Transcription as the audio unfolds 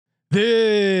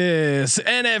This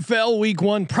NFL Week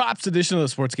 1 props edition of the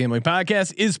Sports Gambling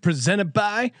Podcast is presented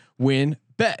by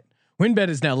WynnBET. WynnBET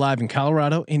is now live in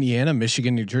Colorado, Indiana,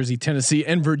 Michigan, New Jersey, Tennessee,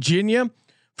 and Virginia.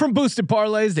 From boosted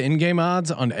parlays to in-game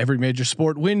odds on every major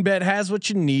sport, WynnBET has what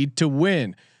you need to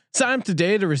win. Sign up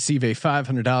today to receive a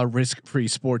 $500 risk-free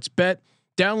sports bet.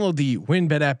 Download the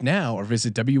WynnBET app now or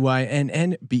visit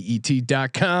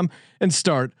wynnbet.com and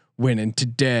start winning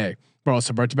today. We're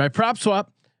also brought to you by PropSwap,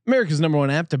 America's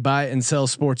 #1 app to buy and sell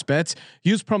sports bets.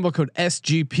 Use promo code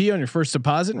SGP on your first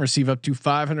deposit and receive up to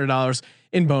 $500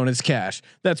 in bonus cash.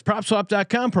 That's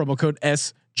PropSwap.com, promo code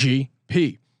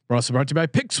SGP. We're also brought to you by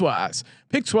Pickswise.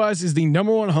 Pickswise is the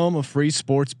 #1 home of free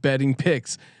sports betting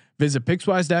picks. Visit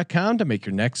Pickswise.com to make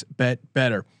your next bet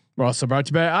better. We're also brought to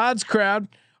you by Odds Crowd.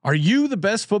 Are you the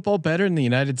best football bettor in the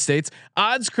United States?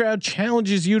 Odds Crowd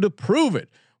challenges you to prove it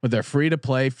with their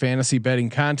free-to-play fantasy betting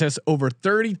contest. Over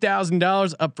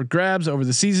 $30,000 up for grabs over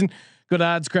the season. Go to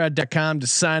oddscrowd.com to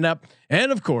sign up.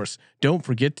 And of course, don't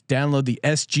forget to download the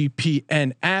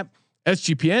SGPN app.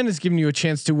 SGPN is giving you a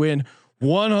chance to win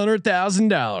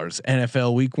 $100,000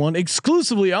 NFL Week 1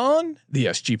 exclusively on the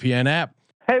SGPN app.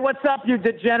 Hey, what's up, you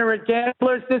degenerate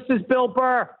gamblers? This is Bill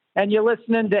Burr, and you're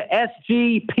listening to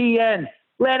SGPN.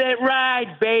 Let it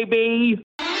ride, baby.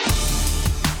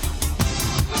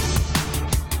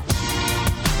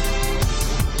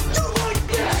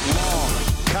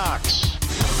 Cox.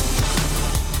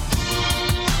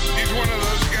 He's one of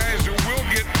those guys who will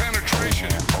get penetration.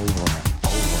 Over.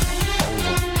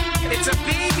 It's a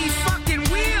baby fucking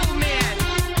wheel, man.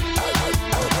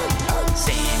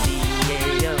 San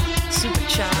Diego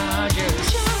Superchargers.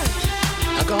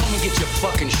 Now go home and get your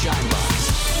fucking shine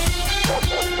box.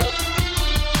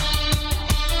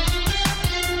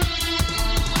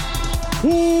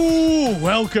 Ooh,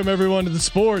 welcome everyone to the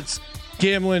Sports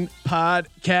Gambling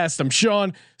Podcast. I'm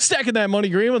Sean, stacking that money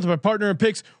green with my partner in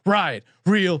picks, Ryan,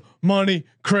 Real Money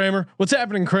Kramer. What's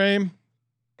happening, Kramer?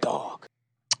 Dog.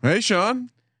 Hey, Sean.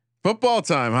 Football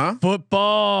time, huh?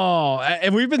 Football.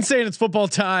 And we've been saying it's football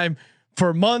time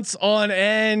for months on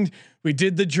end. We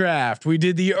did the draft. We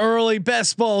did the early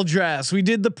best ball drafts. We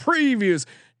did the previews,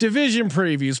 division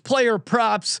previews, player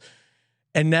props.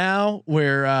 And now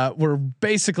we're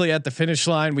basically at the finish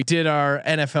line. We did our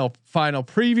NFL final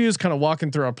previews, kind of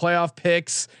walking through our playoff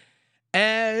picks,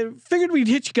 and figured we'd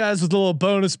hit you guys with a little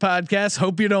bonus podcast.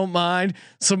 Hope you don't mind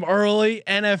some early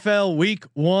NFL Week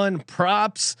 1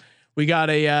 props. We got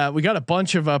a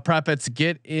bunch of prop bets to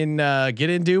get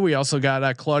into. We also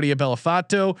got Claudia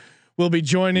Bellofatto will be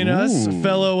joining us, a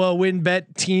fellow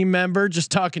WynnBET team member, just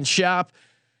talking shop.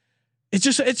 It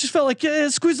just felt like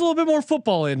squeeze a little bit more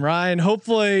football in, Ryan.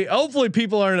 Hopefully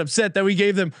people aren't upset that we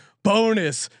gave them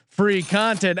bonus free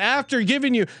content after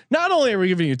giving you. Not only are we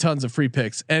giving you tons of free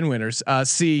picks and winners.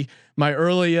 See my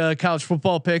early college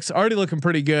football picks already looking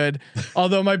pretty good.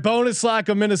 Although my bonus lock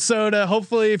of Minnesota,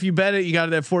 hopefully if you bet it, you got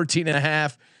it at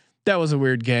 14.5. That was a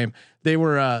weird game. They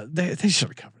were they should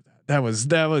have covered. That was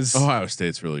Ohio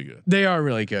State's really good. They are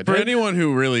really good. For anyone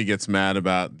who really gets mad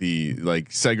about the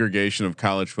segregation of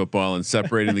college football and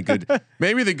separating the good,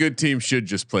 maybe the good team should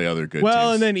just play other good teams.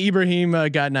 And then Ibrahim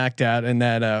got knocked out, and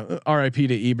that RIP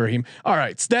to Ibrahim. All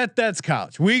right, so that's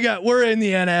college. We're in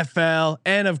the NFL,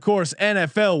 and of course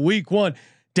NFL Week 1.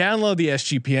 Download the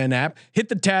SGPN app. Hit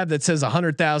the tab that says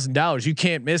 $100,000. You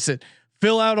can't miss it.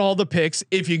 Fill out all the picks.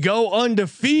 If you go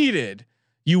undefeated,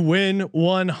 you win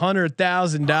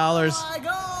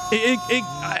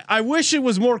 $100,000. I wish it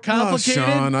was more complicated. Oh,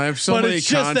 Sean, I have so many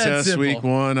contests Week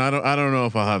 1. I don't know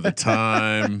if I'll have the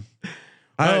time.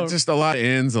 Just a lot of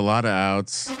ins, a lot of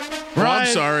outs. I'm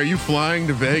sorry. Are you flying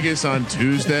to Vegas on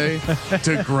Tuesday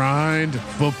to grind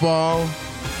football?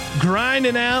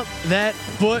 Grinding out that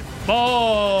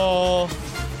football.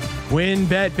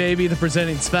 WynnBET, baby, the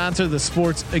presenting sponsor of the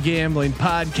Sports Gambling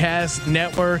Podcast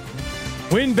Network.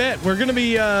 WynnBET. We're going to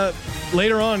be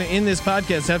later on in this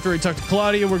podcast after we talk to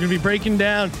Claudia. We're going to be breaking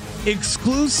down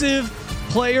exclusive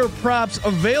player props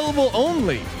available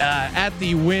only at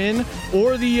the Wynn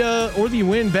or the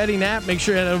Wynn betting app. Make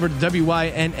sure you head over to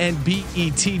wynnbet.com.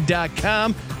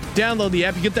 Download the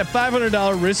app. You get that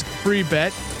 $500 risk-free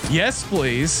bet. Yes,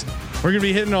 please. We're going to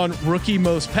be hitting on rookie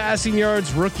most passing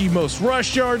yards, rookie most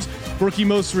rush yards, rookie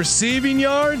most receiving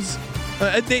yards.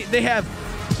 They have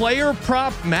player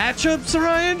prop matchups,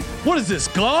 Ryan. What is this,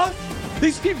 golf?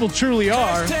 These people truly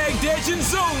are.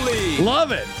 #Legends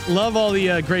Love it. Love all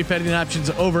the great betting options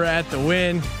over at the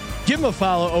Wynn. Give them a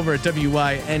follow over at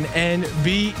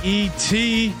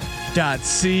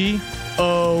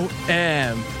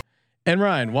wynnbet.com. And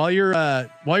Ryan, while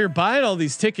you're buying all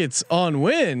these tickets on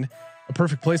Wynn, a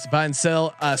perfect place to buy and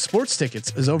sell sports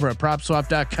tickets is over at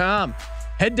PropSwap.com.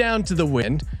 Head down to the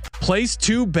Wind, place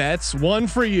 2 bets, one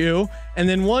for you, and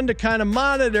then one to kind of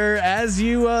monitor as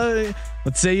you,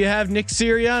 let's say you have Nick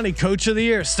Sirianni, coach of the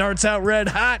year, starts out red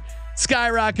hot,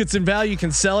 skyrockets in value, you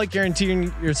can sell it,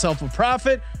 guaranteeing yourself a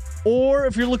profit. Or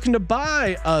if you're looking to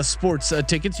buy sports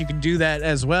tickets, you can do that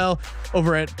as well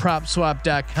over at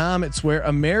PropSwap.com. It's where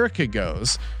America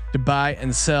goes to buy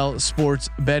and sell sports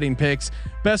betting picks.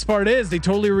 Best part is they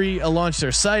totally relaunched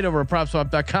their site over at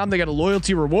PropSwap.com. They got a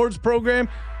loyalty rewards program.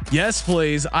 Yes,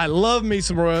 please. I love me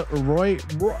some loyalty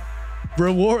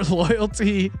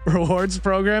rewards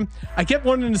program. I kept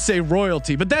wanting to say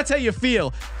royalty, but that's how you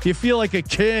feel. You feel like a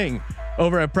king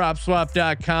over at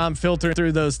PropSwap.com. Filter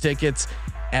through those tickets.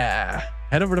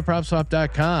 Head over to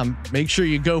PropSwap.com. Make sure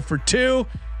you go for 2.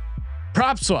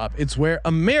 PropSwap, it's where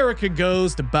America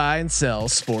goes to buy and sell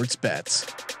sports bets.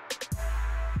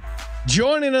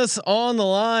 Joining us on the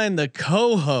line, the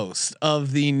co-host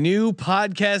of the new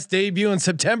podcast debut on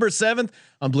September 7th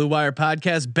on Blue Wire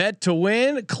Podcast, Bet to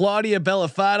Win, Claudia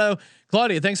Bellofatto.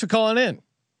 Claudia, thanks for calling in.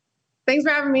 Thanks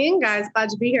for having me in, guys. Glad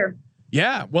to be here.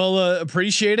 Yeah, well,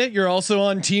 appreciate it. You're also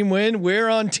on Team Win. We're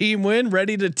on Team Win,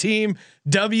 ready to team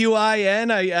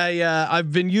WIN.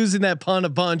 I've been using that pun a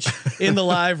bunch in the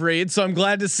live read, so I'm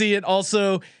glad to see it.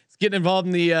 Also, getting involved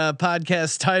in the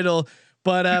podcast title.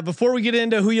 But before we get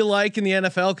into who you like in the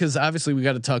NFL, because obviously we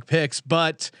got to talk picks.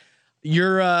 But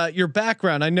your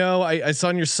background, I know I saw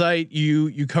on your site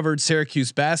you covered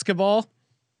Syracuse basketball.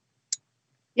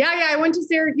 Yeah. I went to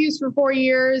Syracuse for 4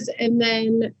 years. And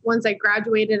then once I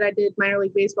graduated, I did minor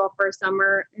league baseball for a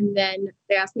summer. And then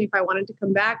they asked me if I wanted to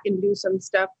come back and do some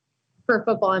stuff for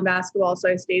football and basketball. So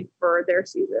I stayed for their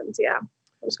seasons. Yeah.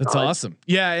 That's awesome.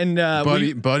 Yeah. And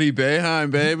Buddy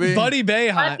Boeheim, baby. Buddy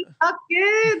Boeheim.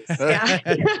 Yeah.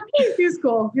 He's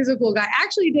cool. He's a cool guy. I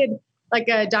actually did like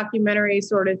a documentary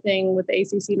sort of thing with the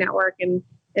ACC network and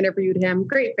interviewed him.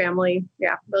 Great family.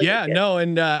 Yeah. Really no.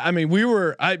 And I mean,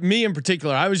 me in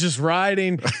particular, I was just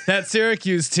riding that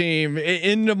Syracuse team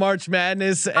into March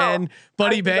Madness and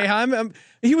Buddy Boeheim.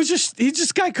 He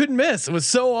guy couldn't miss. It was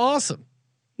so awesome.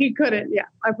 He couldn't. Yeah.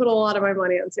 I put a lot of my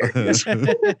money on Syracuse.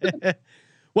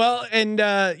 Well, and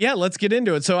let's get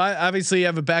into it. So I obviously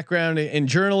have a background in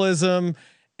journalism.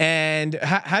 And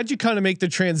how'd you kind of make the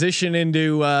transition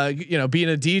into being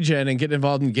a DJ and getting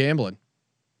involved in gambling?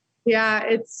 Yeah,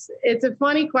 it's a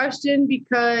funny question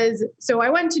because so I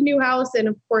went to Newhouse, and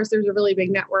of course there's a really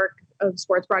big network of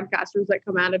sports broadcasters that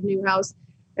come out of Newhouse.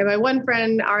 And my one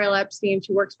friend, Ariel Epstein,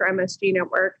 she works for MSG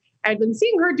Network. I'd been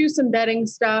seeing her do some betting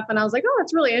stuff, and I was like, oh,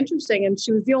 that's really interesting. And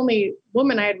she was the only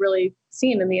woman I had really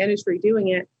seen in the industry doing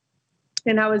it.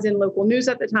 And I was in local news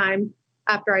at the time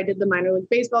after I did the minor league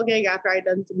baseball gig, after I'd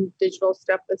done some digital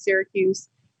stuff with Syracuse.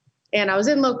 And I was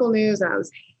in local news and I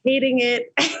was hating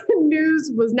it.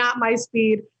 News was not my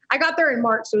speed. I got there in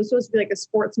March, so it was supposed to be like a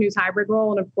sports news hybrid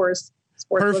role. And of course,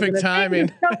 sports perfect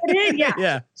timing.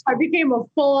 Yeah. So I became a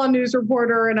full-on news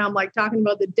reporter, and I'm like talking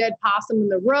about the dead possum in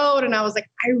the road. And I was like,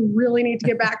 I really need to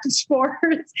get back to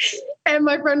sports. And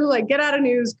my friend was like, get out of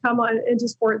news, come on into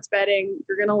sports betting.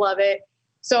 You're going to love it.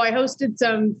 So I hosted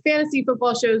some fantasy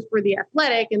football shows for The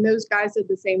Athletic, and those guys did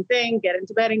the same thing, get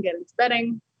into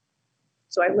betting.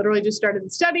 So I literally just started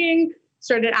studying,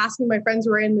 started asking my friends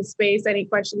who were in the space any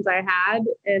questions I had.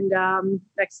 And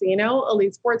next thing you know,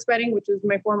 Elite Sports Betting, which was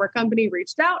my former company,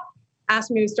 reached out,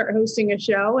 asked me to start hosting a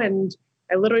show. And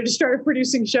I literally just started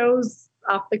producing shows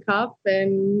off the cuff.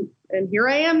 And here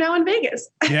I am now in Vegas.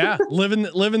 Yeah. Living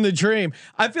the dream.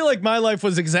 I feel like my life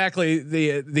was exactly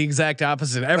the exact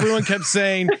opposite. Everyone kept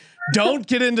saying, don't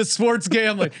get into sports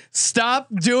gambling. Stop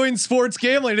doing sports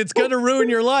gambling. It's going to ruin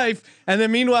your life. And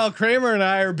then meanwhile, Kramer and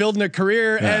I are building a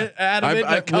career out of it,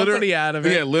 and a company out of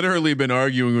it. Yeah, literally been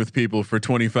arguing with people for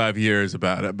 25 years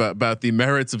about it, about the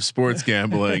merits of sports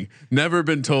gambling. Never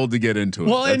been told to get into it.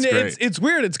 Well, that's and great. It's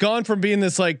weird. It's gone from being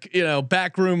this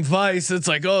backroom vice. It's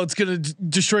like, oh, it's going to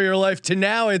destroy your life, to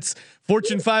now it's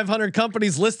Fortune 500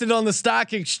 companies listed on the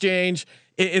stock exchange.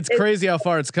 It's crazy how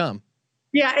far it's come.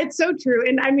 Yeah, it's so true.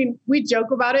 And I mean, we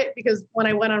joke about it because when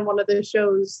I went on one of the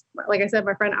shows, like I said,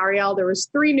 my friend Ariel, there was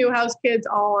 3 Newhouse kids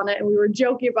all on it. And we were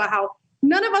joking about how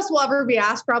none of us will ever be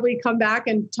asked probably come back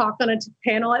and talk on a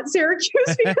panel at Syracuse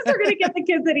because they're going to get the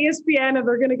kids at ESPN and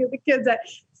they're going to get the kids at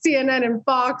CNN and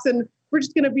Fox. And we're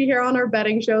just going to be here on our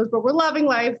betting shows, but we're loving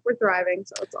life. We're thriving.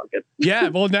 So it's all good. Yeah.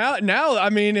 Well, now, I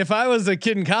mean, if I was a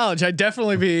kid in college, I'd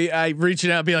definitely be reaching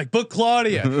out, be like, book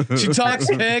Claudia. She talks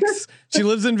picks. She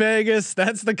lives in Vegas.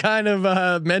 That's the kind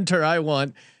of mentor I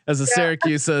want as a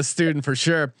Syracuse student for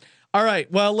sure. All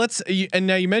right. Well, and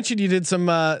now you mentioned you did some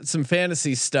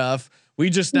fantasy stuff. we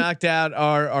just knocked out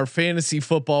our fantasy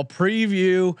football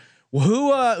preview.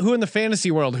 Who in the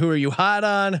fantasy world? Who are you hot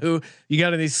on? Who you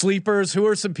got any sleepers? Who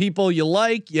are some people you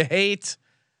like, you hate?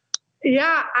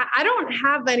 Yeah, I don't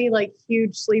have any like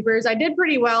huge sleepers. I did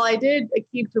pretty well. I did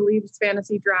Aqib Talib's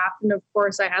fantasy draft. And of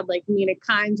course I had like Mina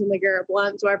Kimes and LeGarrette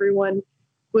Blount. So everyone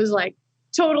was like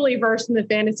totally versed in the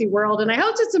fantasy world. And I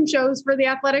hosted some shows for The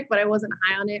Athletic, but I wasn't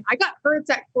high on it. I got Hurts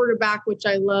at quarterback, which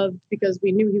I loved because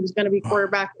we knew he was going to be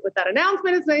quarterback with that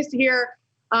announcement. It's nice to hear.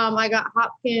 I got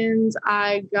Hopkins.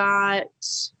 I got,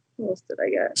 what else did I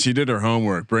get? She did her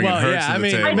homework, bringing Hurts to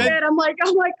the table. I did. I'm like,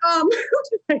 who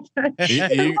did I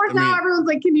get? Of course, now everyone's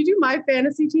like, can you do my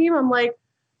fantasy team? I'm like,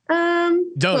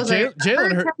 don't.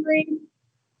 Jalen Hurts,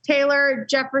 Taylor,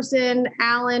 Jefferson,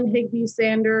 Allen, Higbee,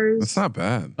 Sanders. That's not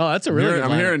bad. Oh, that's a really good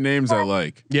I'm hearing names I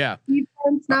like. Yeah.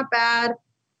 Defense, not bad.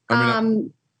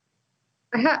 I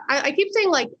keep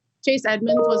saying like Chase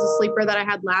Edmonds was a sleeper that I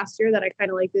had last year that I kind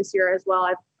of like this year as well.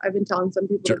 I've been telling some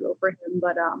people to go for him,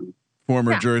 but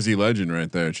former Jersey legend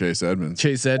right there, Chase Edmonds.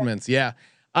 Chase Edmonds, yeah.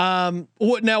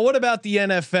 What about the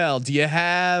NFL? Do you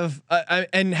have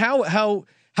and how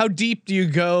deep do you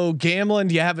go gambling?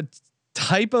 Do you have a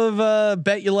type of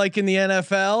bet you like in the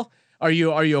NFL? Are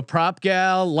you a prop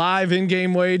gal, live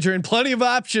in-game wagering, plenty of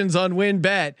options on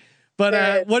WinBet?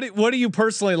 But what do you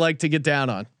personally like to get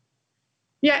down on?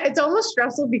 Yeah, it's almost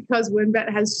stressful because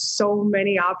WinBet has so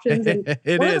many options. And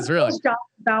it is really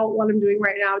about what I'm doing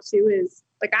right now too is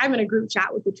like I'm in a group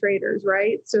chat with the traders,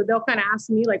 right? So they'll kind of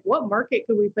ask me like, what market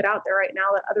could we put out there right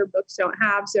now that other books don't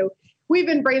have? So we've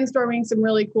been brainstorming some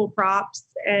really cool props,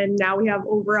 and now we have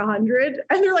over 100.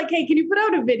 And they're like, hey, can you put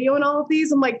out a video on all of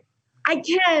these? I'm like, I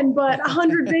can, but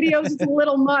 100 videos is a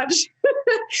little much.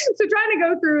 So trying to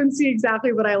go through and see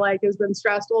exactly what I like has been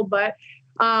stressful. But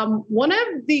one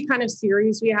of the kind of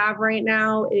series we have right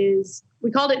now is, we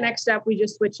called it Next Step. We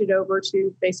just switched it over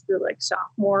to basically like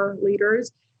sophomore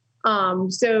leaders.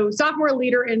 So sophomore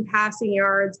leader in passing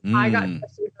yards, I got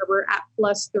Justin Herbert at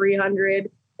plus 300.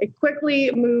 It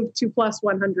quickly moved to plus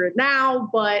 100 now,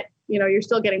 but you're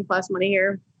still getting plus money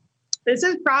here. This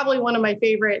is probably one of my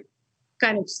favorite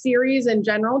kind of series in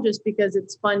general, just because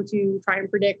it's fun to try and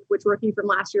predict which rookie from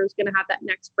last year is going to have that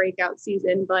next breakout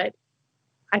season. But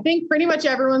I think pretty much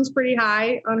everyone's pretty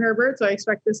high on Herbert, so I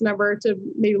expect this number to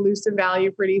maybe lose some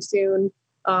value pretty soon.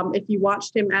 If you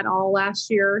watched him at all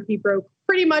last year, he broke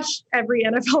pretty much every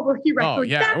NFL rookie record. Oh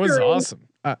yeah, it was awesome.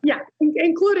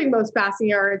 Including most passing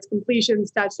yards, completions,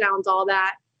 touchdowns, all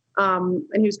that. And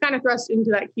he was kind of thrust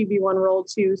into that QB1 role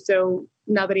too. So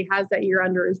now that he has that year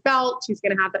under his belt, he's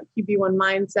going to have that QB1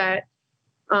 mindset.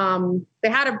 They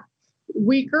had a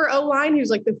weaker O-line. He was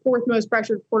like the fourth most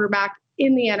pressured quarterback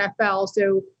in the NFL.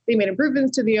 So they made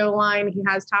improvements to the O-line. He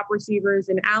has top receivers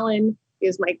in Allen. He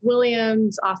has Mike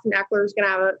Williams. Austin Eckler is going to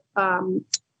have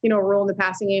a role in the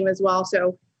passing game as well.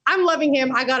 So I'm loving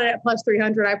him. I got it at plus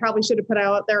 300. I probably should have put it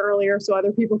out there earlier so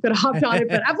other people could have hopped on it.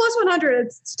 But at plus 100,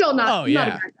 it's still not. Oh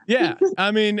yeah, yeah. I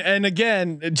mean, and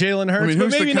again, Jalen Hurts, but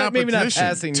maybe not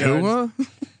passing yards.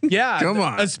 Yeah, come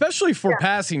on. Especially for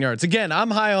passing yards. Again,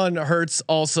 I'm high on Hurts.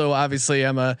 Also, obviously,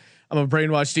 I'm a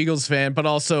brainwashed Eagles fan, but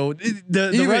also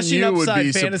the rushing upside would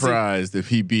be fantasy. Surprised if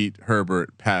he beat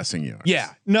Herbert passing yards. Yeah,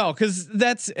 no, because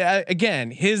that's again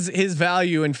his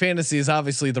value in fantasy is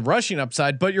obviously the rushing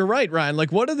upside. But you're right, Ryan.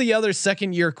 Like, what are the other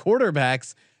second year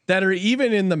quarterbacks that are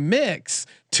even in the mix?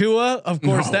 Tua, of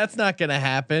course, that's not going to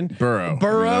happen. Burrow.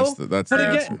 I mean, that's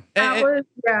the answer.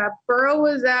 Burrow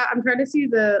was at. I'm trying to see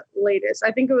the latest.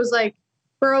 I think it was like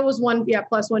Burrow was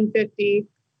plus 150.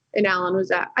 And Allen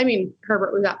was at,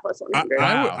 Herbert was at plus 100.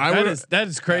 Wow, that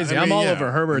is crazy. I'm all over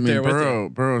Herbert there.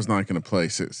 Burrow's not going to play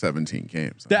 17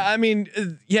 games.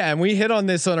 And we hit on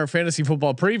this on our fantasy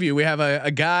football preview. We have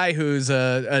a guy who's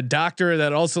a doctor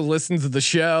that also listens to the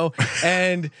show,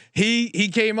 and he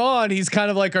came on. He's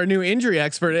kind of like our new injury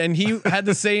expert, and he had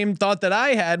the same thought that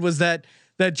I had, was that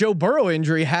Joe Burrow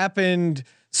injury happened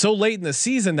so late in the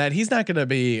season that he's not going to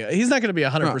be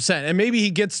 100%, and maybe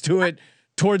he gets to it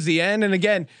towards the end. And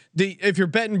again, if you're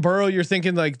betting Burrow, you're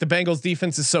thinking like the Bengals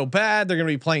defense is so bad, they're going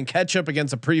to be playing catch up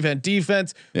against a prevent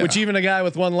defense, which even a guy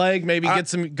with one leg maybe gets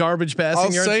some garbage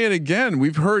passing yards. I'll say it again.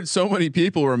 We've heard so many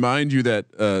people remind you that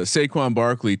Saquon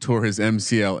Barkley tore his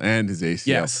MCL and his ACL.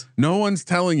 Yes. No one's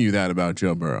telling you that about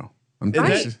Joe Burrow.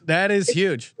 That is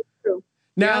huge.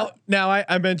 Now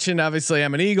I mentioned, obviously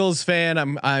I'm an Eagles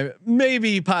fan. I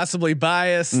maybe possibly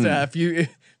biased. If you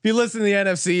listen to the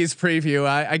NFC's preview,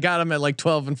 I got them at like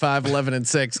 12-5,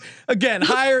 11-6. Again,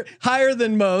 higher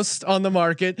than most on the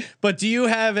market. But do you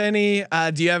have any?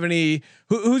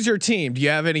 Who's your team? Do you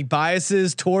have any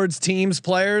biases towards teams,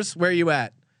 players? Where are you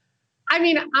at? I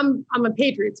mean, I'm a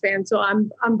Patriots fan, so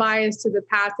I'm biased to the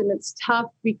Pats, and it's tough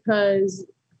because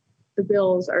the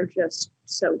Bills are just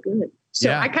so good. So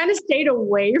I kind of stayed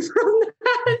away from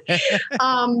that.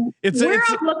 I'm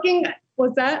looking.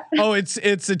 What's that? Oh, it's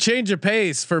a change of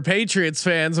pace for Patriots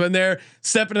fans when they're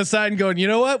stepping aside and going, you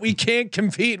know what? We can't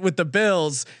compete with the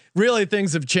Bills. Really,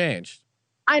 things have changed.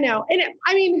 I know. And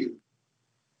I mean,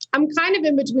 I'm kind of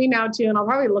in between now too, and I'll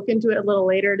probably look into it a little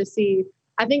later to see.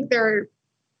 I think their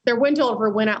win total for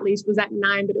win at least was at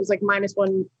 9, but it was like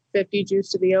 -150 juice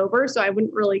to the over. So I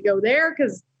wouldn't really go there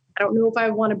because I don't know if I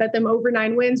want to bet them over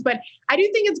 9 wins, but I do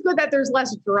think it's good that there's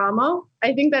less drama.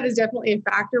 I think that is definitely a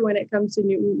factor when it comes to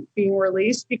Newton being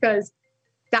released, because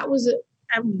that was,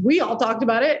 we all talked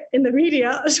about it in the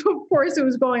media. So of course it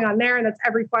was going on there. And that's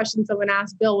every question someone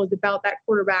asked Bill was about that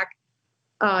quarterback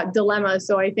dilemma.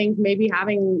 So I think maybe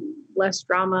having less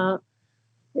drama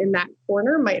in that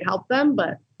corner might help them,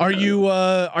 but are you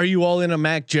all in on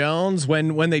Mac Jones?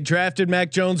 When they drafted Mac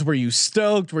Jones, were you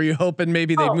stoked? Were you hoping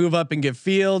maybe they'd move up and get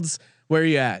Fields? Where are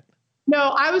you at?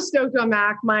 No, I was stoked on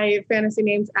Mac. My fantasy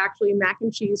name's actually Mac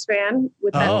and Cheese Fan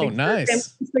with that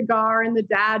nice cigar and the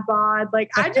dad bod. Like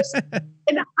I just,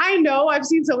 and I know I've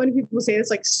seen so many people say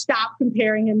this, like stop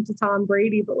comparing him to Tom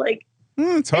Brady, but like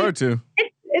it's hard to.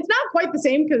 It's not quite the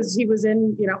same because he was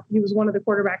he was one of the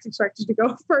quarterbacks expected to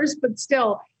go first, but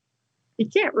still. You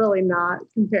can't really not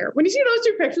compare when you see those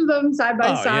two pictures of them side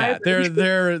by side.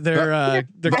 Yeah.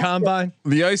 They're combine.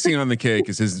 The icing on the cake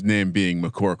is his name being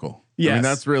McCorkle. Yes. I mean,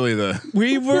 that's really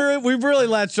we've really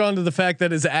latched on to the fact that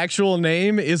his actual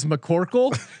name is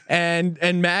McCorkle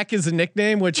and Mac is a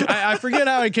nickname, which I forget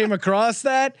how I came across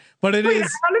that, but it is.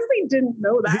 I honestly didn't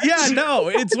know that. Yeah, no,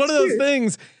 it's one of those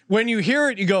things when you hear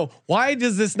it, you go, why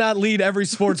does this not lead every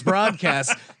sports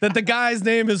broadcast that the guy's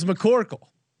name is McCorkle?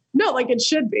 No, like it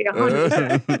should be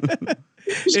 100%.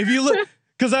 If you look,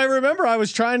 because I remember I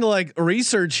was trying to like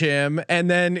research him, and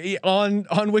then on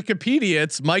Wikipedia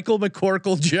it's Michael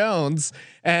McCorkle Jones,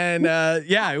 and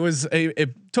it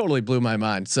totally blew my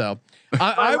mind. So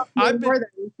I've been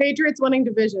Patriots winning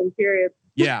division. Period.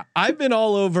 Yeah, I've been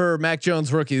all over Mac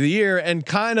Jones Rookie of the Year, and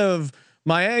kind of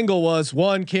my angle was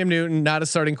one, Cam Newton not a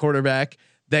starting quarterback.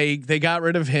 They got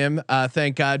rid of him.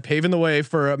 Thank God, paving the way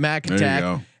for a Mac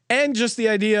attack. And just the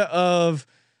idea of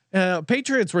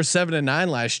Patriots were 7-9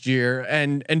 last year,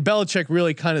 and Belichick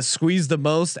really kind of squeezed the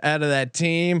most out of that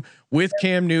team with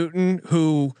Cam Newton,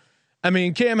 who, I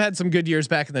mean, Cam had some good years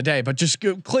back in the day, but just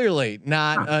clearly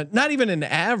not even an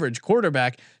average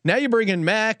quarterback. Now you bring in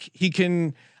Mac,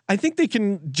 I think they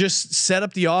can just set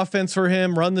up the offense for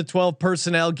him, run the 12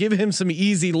 personnel, give him some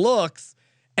easy looks.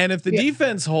 And if the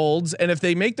defense holds, and if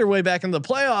they make their way back into the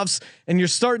playoffs, and you're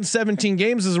starting 17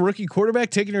 games as a rookie quarterback,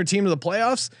 taking your team to the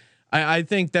playoffs, I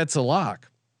think that's a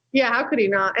lock. Yeah, how could he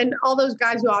not? And all those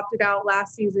guys who opted out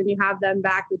last season, you have them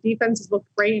back. The defenses looked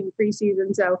great in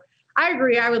preseason, so I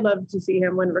agree. I would love to see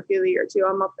him win Rookie of the Year too.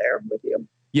 I'm up there with you.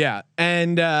 Yeah,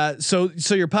 and so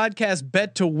your podcast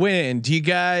Bet to Win. Do you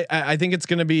guys? I think it's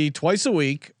going to be twice a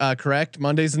week, correct?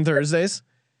 Mondays and Thursdays.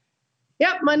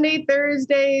 Yep, Monday,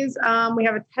 Thursdays. We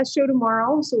have a test show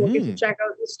tomorrow, so we'll get to check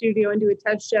out the studio and do a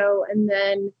test show, and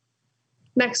then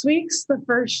next week's the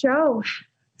first show.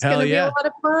 It's going to be a lot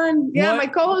of fun. Yeah, my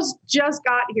co-host just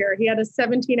got here. He had a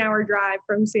 17-hour drive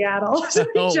from Seattle. So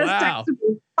he texted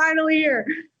me, finally here.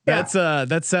 Yeah.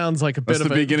 That sounds like That's the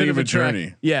beginning of a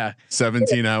journey. Yeah.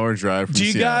 17-hour drive from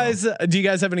Seattle. Do you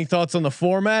guys have any thoughts on the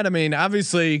format? I mean,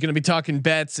 obviously you're going to be talking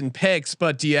bets and picks,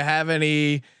 but do you have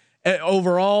any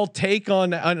overall take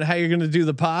on how you're going to do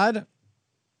the pod?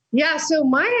 Yeah. So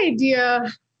my idea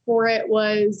for it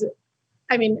was,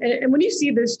 I mean, and when you see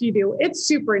this studio, it's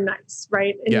super nice,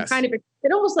 right? And you kind of,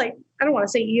 it almost like, I don't want to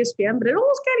say ESPN, but it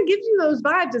almost kind of gives you those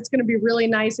vibes. It's going to be really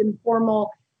nice and formal,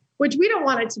 which we don't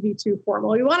want it to be too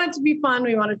formal. We want it to be fun.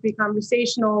 We want it to be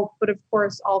conversational, but of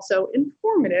course also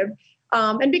informative.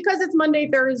 And because it's Monday,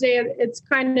 Thursday, it's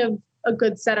kind of a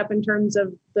good setup in terms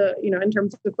of in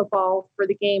terms of the football for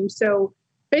the game. So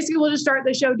basically we'll just start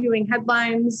the show doing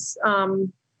headlines,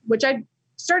 which I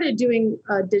started doing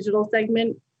a digital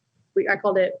segment. I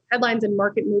called it Headlines and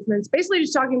Market Movements, basically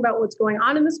just talking about what's going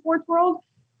on in the sports world.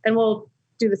 And we'll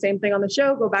do the same thing on the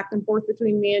show, go back and forth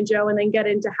between me and Joe, and then get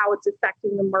into how it's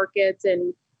affecting the markets.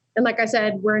 And like I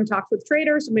said, we're in talks with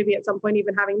traders. So maybe at some point,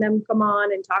 even having them come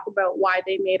on and talk about why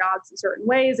they made odds in certain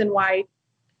ways and why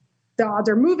the odds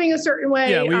are moving a certain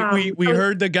way. Yeah, we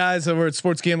heard the guys over at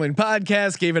Sports Gambling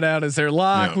Podcast gave it out as their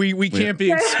lock. No, we can't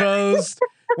be exposed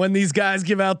when these guys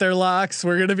give out their locks.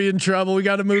 We're gonna be in trouble. We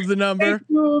got to move the number.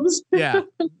 Moves. Yeah,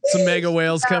 some mega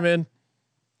whales come in.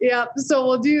 Yeah, so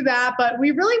we'll do that, but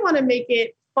we really want to make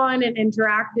it fun and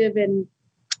interactive. And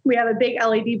We have a big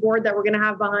LED board that we're going to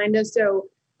have behind us. So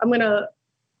I'm going to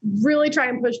really try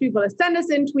and push people to send us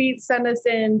in tweets, send us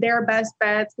in their best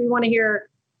bets. We want to hear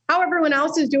how everyone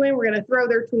else is doing. We're going to throw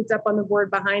their tweets up on the board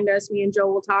behind us. Me and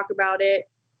Joe will talk about it.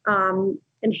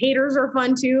 And haters are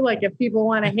fun too. Like if people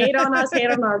want to hate on us, hate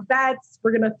on our bets,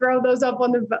 we're going to throw those up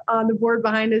on the board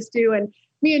behind us too. And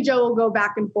me and Joe will go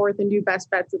back and forth and do best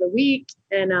bets of the week.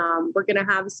 And we're going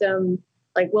to have some,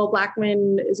 like Will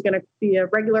Blackman is going to be a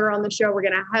regular on the show. We're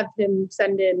going to have him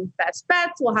send in best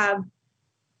bets. We'll have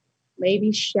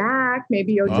maybe Shaq,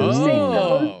 maybe Ocho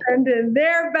Cinco send in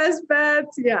their best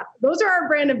bets. Yeah, those are our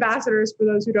brand ambassadors. For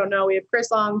those who don't know, we have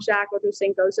Chris Long, Shaq, Ocho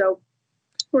Cinco. So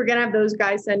we're going to have those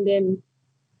guys send in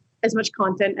as much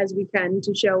content as we can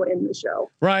to show in the show.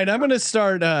 Right. I'm going to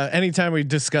start anytime we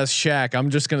discuss Shaq,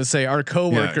 I'm just going to say our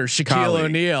coworker, Shaquille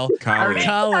O'Neal, our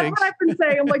colleague. That's what I've been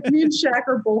saying. I'm like, me and Shaq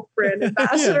are both brand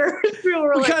ambassadors. People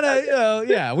were like,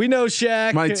 we know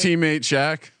Shaq. My teammate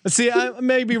Shaq. See, I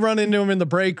maybe run into him in the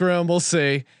break room. We'll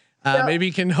see. Maybe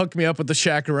he can hook me up with the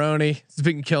Shaq-a-roni. He's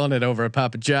been killing it over at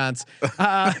Papa John's.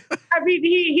 I mean,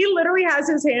 he literally has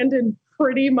his hand in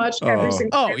pretty much every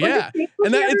single. Oh yeah,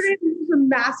 and that it's a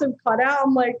massive cutout.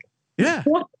 I'm like, yeah,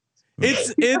 what?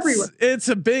 It's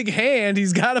a big hand.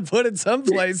 He's got to put it some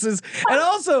places. And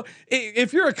also,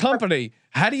 if you're a company,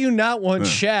 how do you not want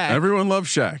Shaq? Everyone loves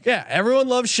Shaq. Yeah, everyone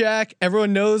loves Shaq.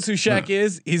 Everyone knows who Shaq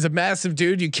is. He's a massive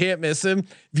dude. You can't miss him.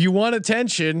 If you want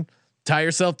attention, tie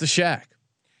yourself to Shaq.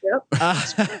 Yep.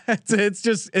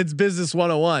 It's business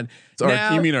 101.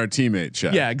 You mean our teammate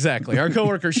Shaq? Yeah, exactly. Our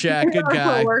coworker Shaq, good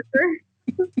guy.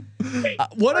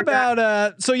 What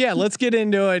about so yeah, let's get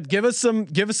into it. Give us some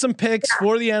picks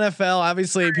for the NFL.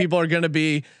 Obviously, people are going to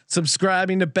be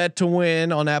subscribing to Bet to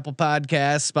Win on Apple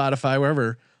Podcasts, Spotify,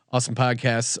 wherever awesome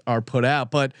podcasts are put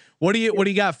out. But what do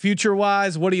you got future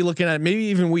wise? What are you looking at? Maybe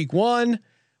even week 1.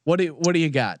 What do you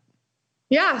got?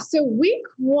 Yeah, so week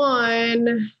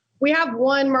 1, we have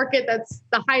one market that's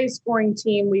the highest scoring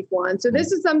team week 1. So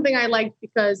this is something I like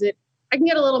because I can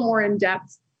get a little more in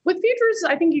depth. With futures,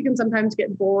 I think you can sometimes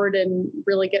get bored and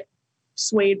really get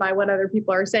swayed by what other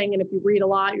people are saying. And if you read a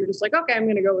lot, you're just like, okay, I'm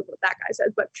going to go with what that guy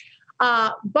says. But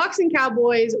Bucks and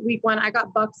Cowboys week 1, I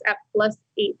got Bucks at plus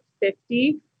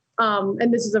 850.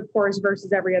 And this is of course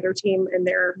versus every other team in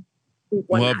their week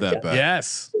 1. Love that bet.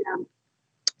 Yes. Yeah.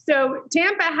 So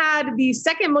Tampa had the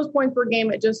second most points per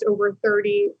game at just over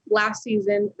 30 last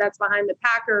season. That's behind the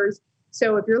Packers.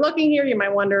 So if you're looking here, you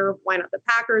might wonder why not the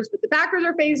Packers, but the Packers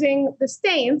are facing the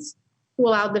Saints, who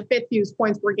allowed the 5th fewest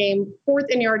points per game, 4th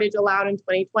in yardage allowed in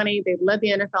 2020. They've led the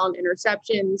NFL in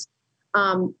interceptions.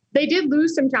 They did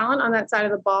lose some talent on that side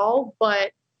of the ball,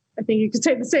 but I think you could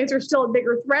say the Saints are still a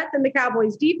bigger threat than the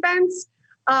Cowboys defense.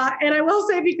 And I will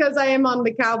say, because I am on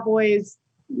the Cowboys,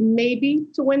 maybe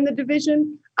to win the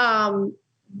division,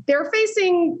 they're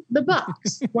facing the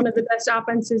Bucks, one of the best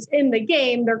offenses in the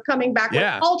game. They're coming back with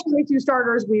all 22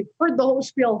 starters. We've heard the whole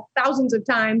spiel thousands of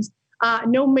times.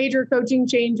 No major coaching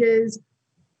changes.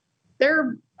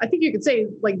 They're, I think you could say,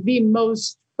 like the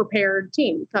most prepared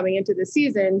team coming into the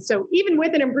season. So even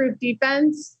with an improved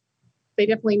defense, they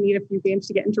definitely need a few games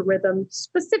to get into rhythm,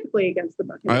 specifically against the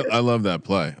Buccaneers. I love that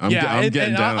play. I'm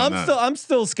getting down on that. I'm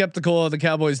still skeptical of the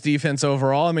Cowboys defense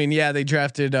overall. I mean, yeah, they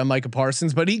drafted Micah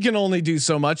Parsons, but he can only do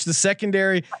so much. The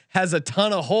secondary has a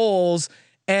ton of holes,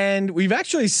 and we've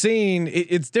actually seen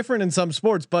it's different in some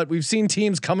sports, but we've seen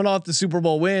teams coming off the Super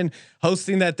Bowl win,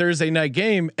 hosting that Thursday night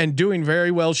game, and doing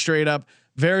very well straight up,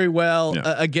 very well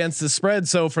against the spread.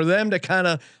 So for them to kind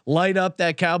of light up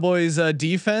that Cowboys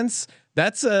defense.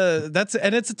 That's and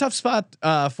it's a tough spot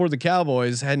for the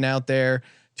Cowboys heading out there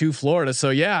to Florida. So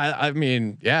yeah, I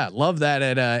mean, love that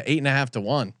at 8.5 to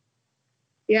 1.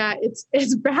 Yeah,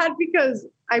 it's bad because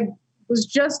I was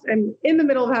just in the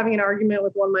middle of having an argument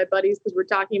with one of my buddies because we're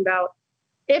talking about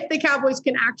if the Cowboys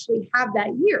can actually have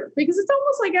that year, because it's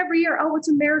almost like every year, oh, it's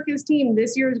America's team.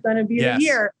 This year is going to be the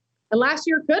year, and last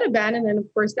year could have been, and then of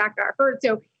course that got hurt.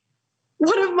 So.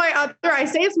 One of my I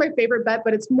say it's my favorite bet,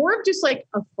 but it's more of just like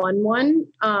a fun one.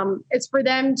 It's for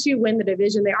them to win the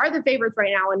division. They are the favorites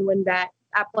right now in win bet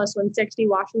at plus 160,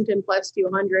 Washington plus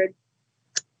 200.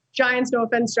 Giants, no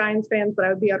offense, Giants fans, but I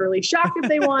would be utterly shocked if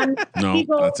they won. No,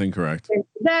 Eagles, that's incorrect.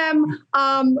 Them.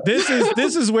 This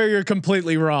is where you're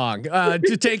completely wrong.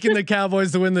 To taking the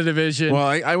Cowboys to win the division. Well,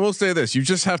 I will say this: you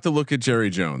just have to look at Jerry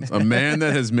Jones, a man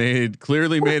that has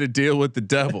clearly made a deal with the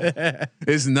devil,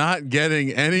 is not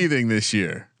getting anything this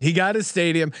year. He got his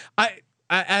stadium.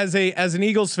 As an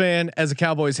Eagles fan, as a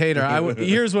Cowboys hater,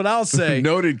 here's what I'll say.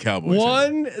 Noted Cowboys.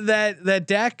 One that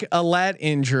Dak lat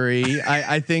injury,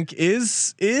 I think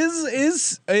is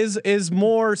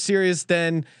more serious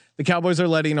than the Cowboys are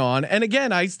letting on. And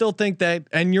again, I still think that,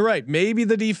 and you're right, maybe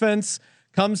the defense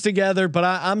comes together, but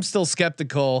I'm still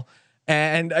skeptical.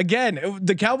 And again,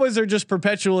 the Cowboys are just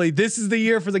perpetually, this is the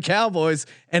year for the Cowboys,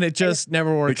 and it just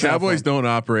never works. The Cowboys don't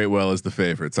operate well as the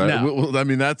favorites. No. I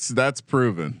mean, that's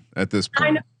proven at this point.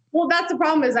 I know. Well, that's the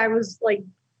problem is I was like,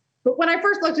 but when I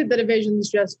first looked at the divisions,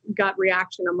 just gut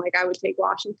reaction, I'm like, I would take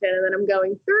Washington, and then I'm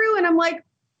going through and I'm like,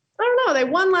 I don't know. They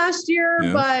won last year,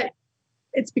 but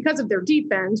it's because of their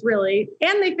defense, really.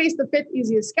 And they faced the 5th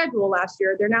easiest schedule last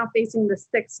year. They're now facing the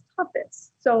 6th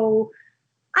toughest. So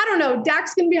I don't know.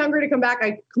 Dak's going to be hungry to come back.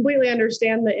 I completely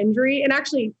understand the injury. And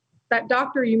actually, that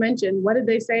doctor you mentioned, what did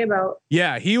they say about?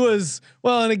 Yeah, he was,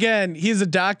 well, and again, he's a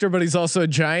doctor, but he's also a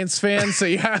Giants fan. So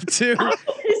you have to.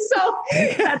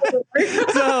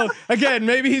 So again,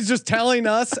 maybe he's just telling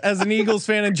us as an Eagles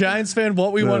fan and Giants fan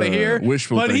what we want to hear.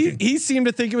 Wishful but thinking. he seemed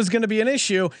to think it was going to be an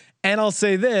issue. And I'll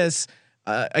say this.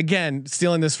 Again,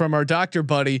 stealing this from our doctor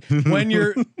buddy, when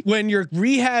you're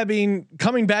rehabbing,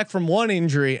 coming back from one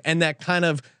injury, and that kind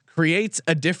of creates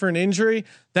a different injury,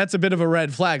 that's a bit of a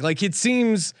red flag. Like it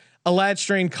seems a lat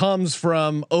strain comes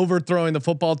from overthrowing the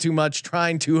football too much,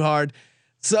 trying too hard.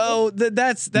 So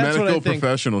that's medical what I think.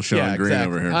 Professional Sean Green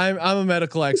over here. I'm a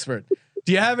medical expert.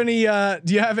 Do you have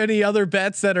any other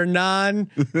bets that are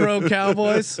non-pro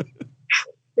Cowboys?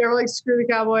 They're like, screw the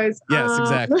Cowboys. Yes,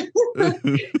 exactly.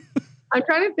 I'm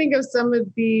trying to think of some of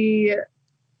the.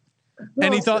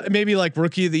 And he thought maybe like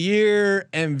rookie of the year,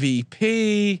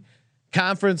 MVP,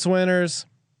 conference winners.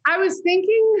 I was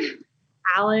thinking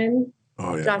Allen.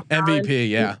 Oh yeah, Josh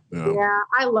MVP. Allen. Yeah,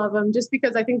 I love him just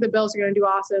because I think the Bills are going to do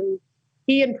awesome.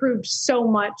 He improved so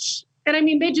much, and I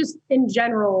mean they just in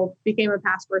general became a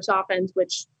pass first offense,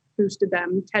 which boosted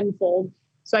them tenfold.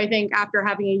 So I think after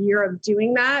having a year of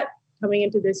doing that, coming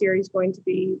into this year, he's going to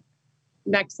be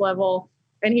next level.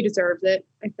 And he deserves it,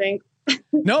 I think.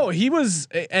 No, he was,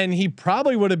 and he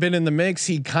probably would have been in the mix.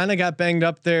 He kind of got banged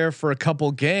up there for a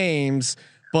couple games,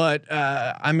 but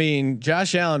I mean,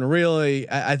 Josh Allen really,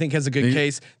 I think has a good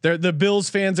case. The Bills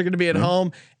fans are going to be at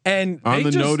home, and on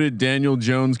the noted Daniel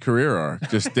Jones career arc,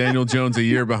 just Daniel Jones a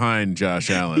year behind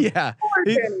Josh Allen. Yeah,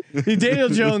 Daniel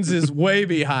Jones is way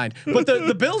behind, but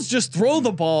the Bills just throw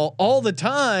the ball all the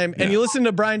time. And you listen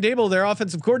to Brian Dable, their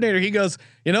offensive coordinator. He goes,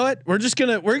 you know what? We're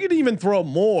gonna even throw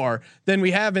more than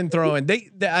we have been throwing.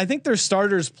 I think their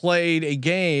starters played a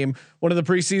game, one of the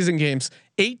preseason games,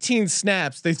 18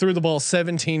 snaps. They threw the ball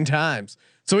 17 times.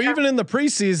 So even in the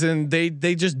preseason,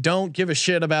 they just don't give a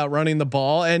shit about running the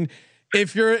ball. And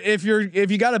if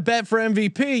you got a bet for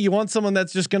MVP, you want someone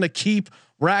that's just going to keep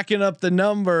racking up the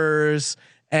numbers.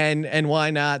 And why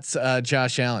not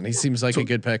Josh Allen? He seems like a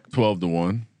good pick.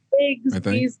 12-1.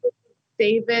 Biggs,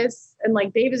 Davis, and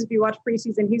like Davis, if you watch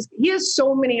preseason, he has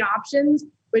so many options,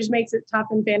 which makes it tough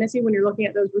in fantasy when you're looking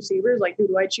at those receivers. Like, who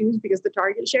do I choose because the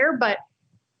target share?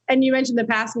 And you mentioned the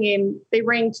passing game. They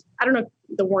ranked, I don't know,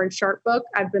 the Warren Sharp book.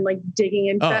 I've been like digging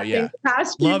into that thing the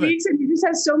past few weeks, and he just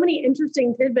has so many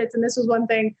interesting tidbits. And this was one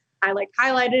thing I like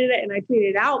highlighted it and I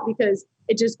tweeted it out because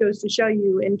it just goes to show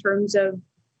you in terms of,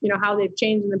 how they've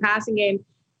changed in the passing game.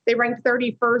 They ranked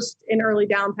 31st in early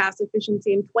down pass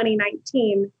efficiency in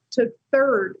 2019, took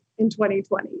 3rd in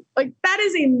 2020. Like, that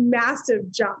is a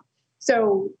massive jump.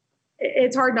 So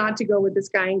it's hard not to go with this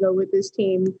guy and go with this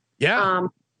team. Yeah.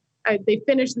 They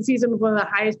finished the season with one of the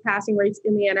highest passing rates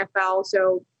in the NFL.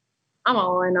 So I'm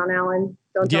all in on Allen.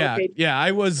 Don't tell me.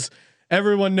 Yeah.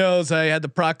 Everyone knows I had the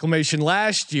proclamation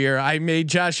last year. I made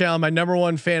Josh Allen my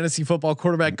 #1 fantasy football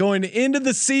quarterback going into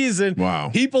the season. Wow.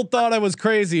 People thought I was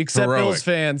crazy, except Heroic. Bills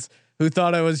fans who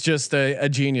thought I was just a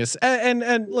genius.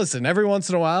 And listen, every once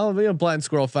in a while, a blind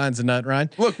squirrel finds a nut, Ryan.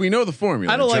 Look, we know the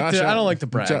formula. I don't like to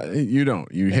brag. You don't.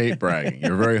 You hate bragging.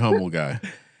 You're a very humble guy.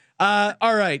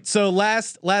 All right. So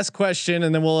last question,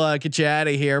 and then we'll get you out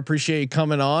of here. Appreciate you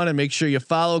coming on, and make sure you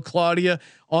follow Claudia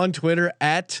on Twitter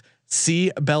at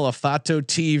Bellofatto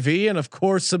TV, and of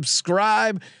course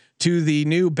subscribe to the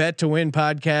new Bet to Win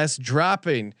podcast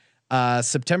dropping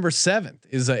September 7th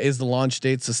is the launch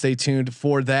date. So stay tuned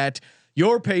for that.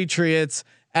 Your Patriots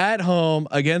at home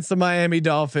against the Miami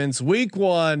Dolphins, week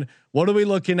 1. What are we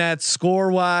looking at score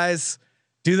wise?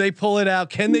 Do they pull it out?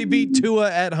 Can they beat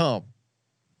Tua at home?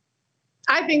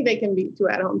 I think they can beat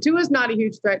Tua at home. Tua's not a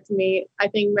huge threat to me. I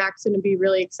think Mac's going to be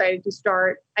really excited to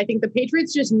start. I think the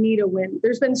Patriots just need a win.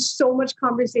 There's been so much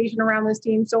conversation around this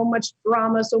team, so much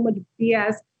drama, so much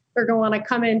BS. They're going to want to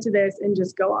come into this and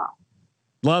just go off.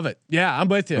 Love it. Yeah, I'm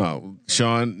with you. Oh,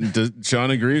 Sean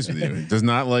agrees with you. Does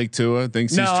not like Tua.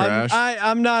 Thinks he's trash.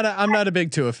 I'm not a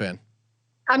big Tua fan.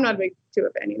 I'm not a big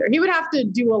Tua fan either. He would have to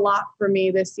do a lot for me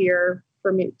this year.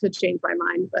 for me to change my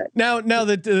mind. But now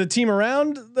the team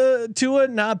around the Tua,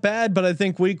 not bad, but I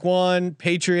think week 1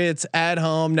 Patriots at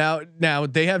home. Now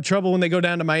they have trouble when they go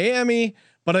down to Miami,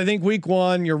 but I think week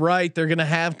 1, you're right. They're going to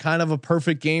have kind of a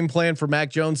perfect game plan for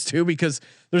Mac Jones too, because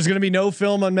there's going to be no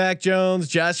film on Mac Jones.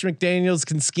 Josh McDaniels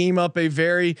can scheme up a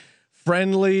very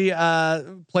friendly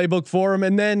playbook for him.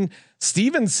 And then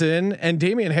Stevenson and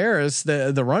Damian Harris,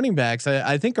 the running backs,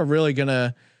 I think are really going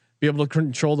to be able to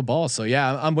control the ball. So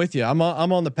yeah, I'm with you. I'm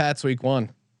on the Pats week 1.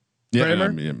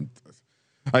 Yeah.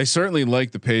 I certainly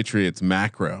like the Patriots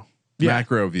macro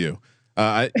view.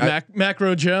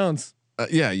 Macro Jones.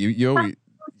 Yeah. You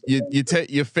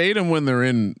fade them when they're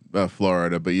in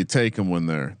Florida, but you take them when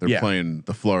they're playing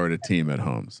the Florida team at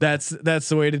home. So. That's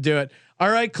the way to do it. All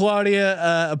right,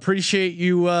 Claudia, appreciate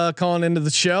you calling into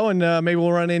the show, and maybe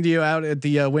we'll run into you out at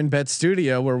the WinBet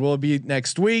studio where we'll be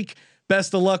next week.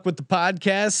 Best of luck with the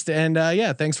podcast, and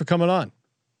thanks for coming on.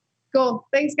 Cool.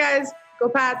 Thanks, guys. Go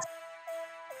Pats.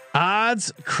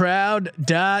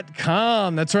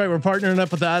 oddscrowd.com. That's right. We're partnering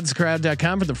up with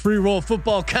oddscrowd.com for the free roll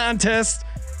football contest.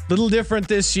 Little different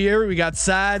this year. We got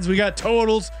sides, we got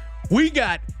totals, we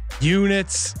got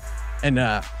units,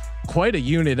 and quite a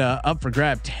unit up for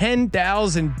grab.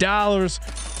 $10,000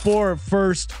 for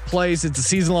first place. It's a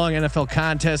season-long NFL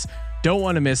contest. Don't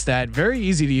want to miss that. Very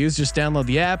easy to use. Just download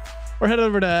the app or head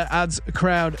over to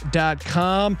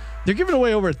oddscrowd.com. They're giving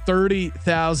away over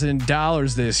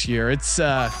 $30,000 this year. It's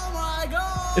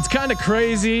kind of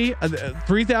crazy.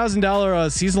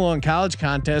 $3,000 season-long college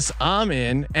contest. I'm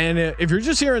in. And if you're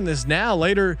just hearing this now,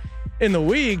 later in the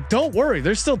week, don't worry.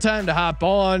 There's still time to hop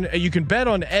on. You can bet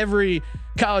on every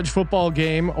college football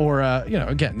game, or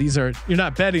again, you're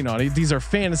not betting on it. These are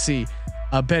fantasy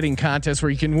betting contests where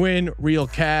you can win real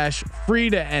cash, free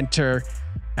to enter.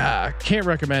 Can't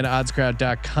recommend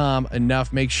oddscrowd.com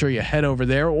enough. Make sure you head over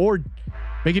there, or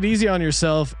make it easy on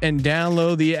yourself and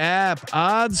download the app.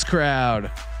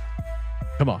 OddsCrowd.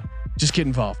 Come on, just get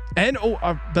involved. And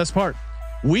best part,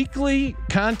 weekly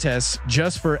contests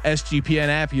just for SGPN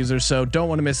app users. So don't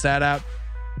want to miss that out.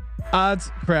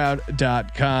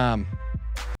 oddscrowd.com.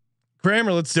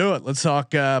 Kramer, let's do it. Let's talk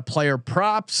player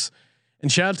props,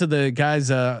 and shout out to the guys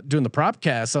doing the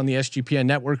propcast on the SGPN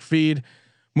network feed.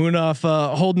 Munaf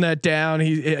holding that down.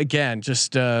 He again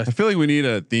just. I feel like we need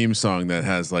a theme song that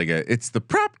has it's the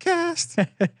propcast.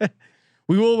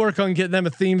 We will work on getting them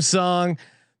a theme song.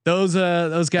 Those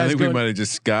guys. I think we might have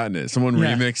just gotten it. Someone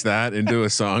remix that into a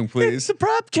song, please. It's the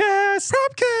propcast.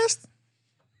 Propcast.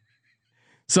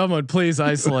 Someone please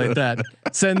isolate that.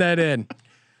 Send that in.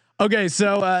 Okay,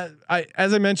 so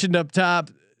as I mentioned up top,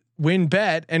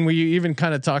 WinBet, and we even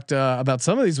kind of talked about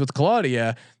some of these with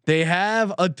Claudia. They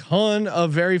have a ton of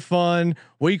very fun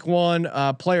week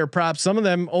 1 player props. Some of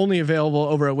them only available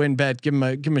over at WinBet. Give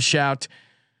them a shout.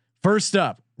 First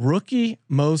up, rookie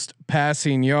most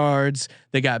passing yards.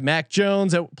 They got Mac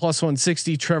Jones at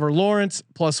 +160, Trevor Lawrence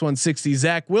 +160,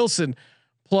 Zach Wilson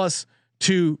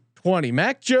 +220.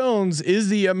 Mac Jones is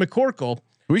the McCorkle.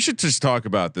 We should just talk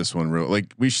about this one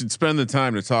we should spend the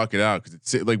time to talk it out, because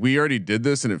it's we already did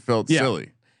this and it felt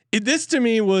silly. This to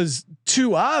me was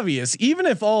too obvious. Even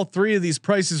if all 3 of these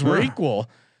prices were equal,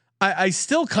 I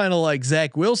still kind of like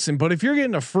Zach Wilson. But if you're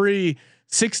getting a free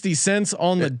 60 cents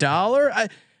on the dollar,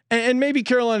 and maybe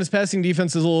Carolina's passing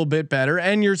defense is a little bit better,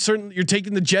 and you're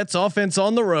taking the Jets offense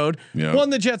on the road. Yeah. One,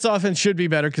 the Jets offense should be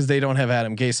better because they don't have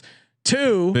Adam Gase.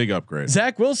 2, big upgrade.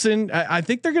 Zach Wilson, I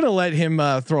think they're going to let him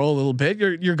throw a little bit.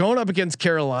 You're going up against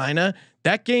Carolina.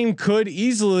 That game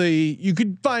you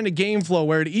could find a game flow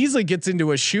where it easily gets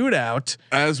into a shootout.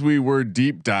 As we were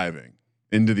deep diving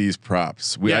into these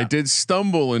props, I did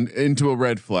stumble into a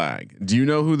red flag. Do you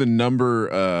know who the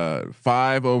number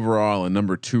 5 overall and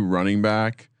number 2 running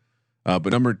back, but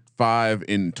number 5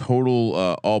 in total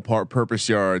all-purpose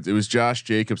yards? It was Josh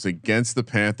Jacobs against the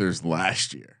Panthers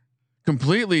last year.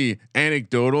 Completely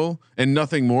anecdotal and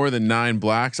nothing more than 9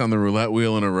 blacks on the roulette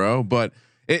wheel in a row. But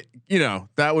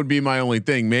that would be my only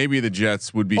thing. Maybe the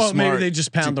Jets would be smart. Maybe they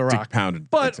just pound the rock.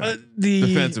 But the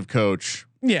defensive coach.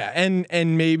 Yeah.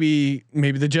 And maybe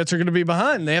the Jets are going to be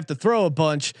behind. They have to throw a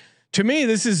bunch. To me,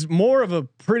 this is more of a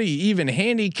pretty even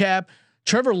handicap.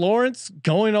 Trevor Lawrence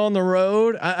going on the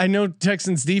road. I know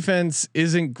Texans defense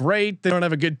isn't great. They don't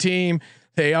have a good team.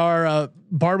 They are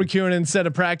barbecuing instead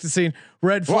of practicing.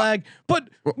 Red flag. But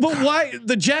why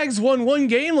the Jags won 1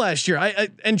 game last year?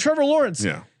 And Trevor Lawrence.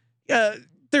 Yeah.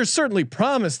 There's certainly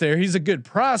promise there. He's a good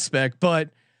prospect, but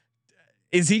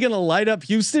is he going to light up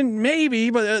Houston? Maybe,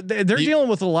 but they're dealing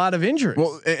with a lot of injuries.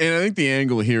 Well, and I think the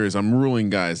angle here is I'm ruling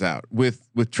guys out with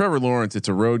Trevor Lawrence. It's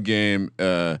a road game.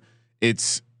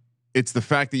 It's it's the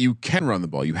fact that you can run the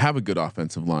ball. You have a good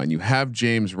offensive line. You have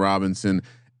James Robinson,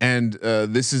 and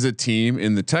this is a team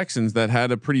in the Texans that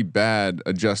had a pretty bad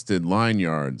adjusted line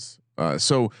yards.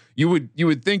 So you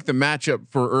would think the matchup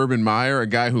for Urban Meyer, a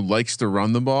guy who likes to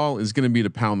run the ball, is going to be to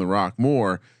pound the rock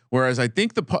more. Whereas I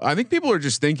think people are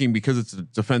just thinking because it's a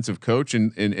defensive coach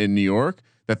in New York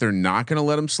that they're not going to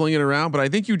let him sling it around. But I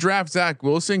think you draft Zach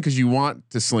Wilson because you want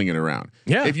to sling it around.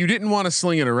 Yeah. If you didn't want to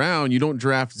sling it around, you don't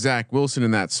draft Zach Wilson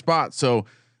in that spot. So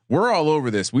we're all over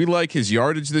this. We like his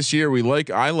yardage this year.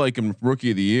 I like him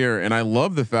rookie of the year, and I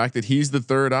love the fact that he's the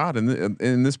third odd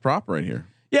in this prop right here.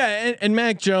 Yeah, and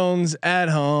Mac Jones at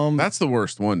home. That's the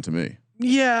worst one to me.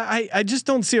 Yeah, I just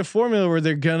don't see a formula where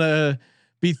they're gonna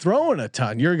be throwing a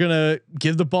ton. You're gonna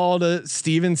give the ball to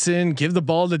Stevenson, give the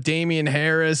ball to Damian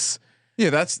Harris. Yeah,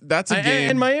 that's a game.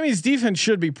 And Miami's defense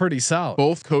should be pretty solid.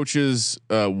 Both coaches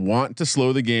want to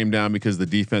slow the game down because the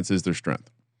defense is their strength,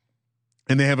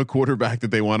 and they have a quarterback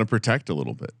that they want to protect a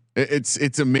little bit.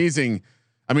 It's amazing.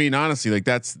 I mean, honestly, like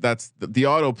that's the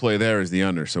auto play there is the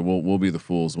under. So we'll be the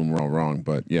fools when we're all wrong.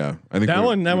 But yeah, I think that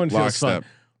one feels fun.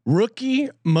 Rookie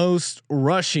most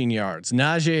rushing yards.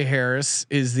 Najee Harris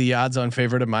is the odds-on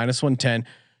favorite at -110.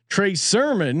 Trey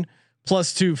Sermon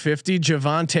 +250.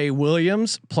 Javonte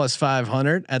Williams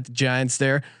 +500 at the Giants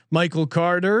there. Michael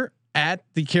Carter at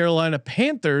the Carolina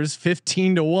Panthers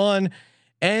 15-1.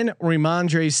 And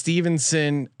Ramondre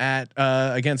Stevenson at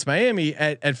against Miami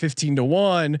at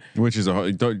 15-1, which is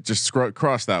just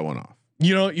cross that one off.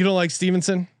 You don't like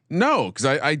Stevenson? No, because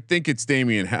I think it's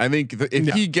Damian. I think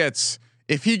if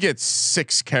he gets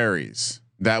 6 carries,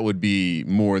 that would be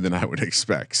more than I would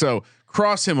expect. So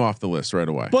cross him off the list right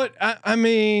away. But I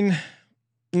mean,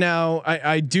 now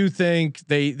I do think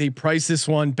they price this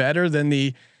one better than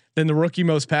the rookie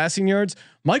most passing yards.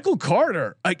 Michael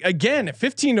Carter again at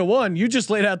 15-1. You just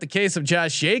laid out the case of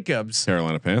Josh Jacobs.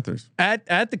 Carolina Panthers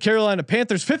at the Carolina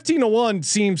Panthers. 15-1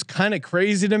 seems kind of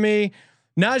crazy to me.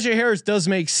 Najee Harris does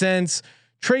make sense.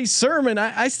 Trey Sermon,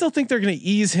 I still think they're going to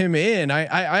ease him in.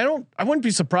 I wouldn't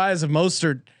be surprised if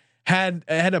Mostert had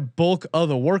a bulk of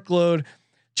the workload.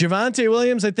 Javonte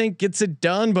Williams, I think, gets it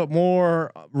done, but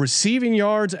more receiving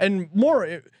yards and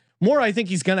more. I think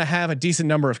he's going to have a decent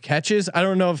number of catches. I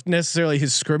don't know if necessarily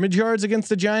his scrimmage yards against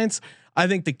the Giants. I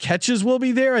think the catches will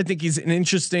be there. I think he's an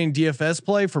interesting DFS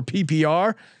play for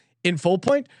PPR in full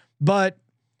point, but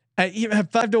at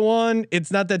 5-1,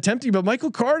 it's not that tempting. But Michael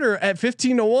Carter at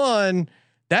 15-1,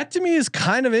 that to me is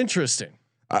kind of interesting.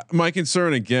 My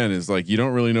concern again is like you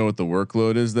don't really know what the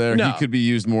workload is there. No, he could be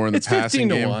used more in the passing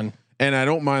game. 15-1. And I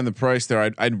don't mind the price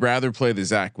there. I'd rather play the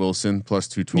Zach Wilson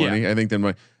 +220. Yeah. I think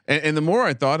than and the more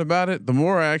I thought about it, the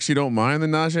more I actually don't mind the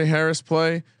Najee Harris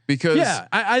play because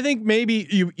I think maybe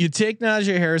you take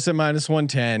Najee Harris at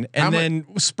 -110 and then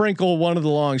sprinkle one of the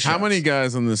long shots. How many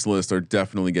guys on this list are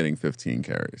definitely getting 15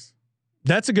 carries?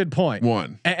 That's a good point.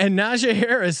 One and Najee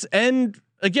Harris, and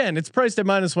again, it's priced at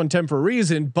 -110 for a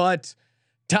reason, but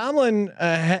Tomlin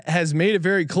has made it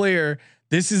very clear.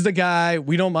 This is the guy.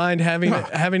 We don't mind having a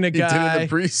guy. He did in the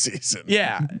preseason.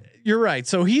 Yeah, you're right.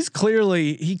 So he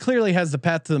clearly has the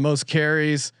path to the most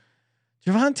carries.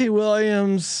 Javonte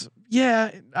Williams.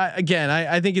 Yeah.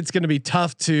 I think it's going to be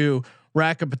tough to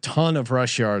rack up a ton of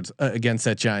rush yards against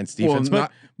that Giants defense. But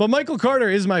Michael Carter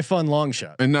is my fun long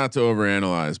shot. And not to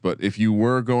overanalyze, but if you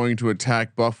were going to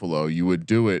attack Buffalo, you would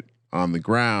do it on the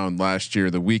ground. Last year,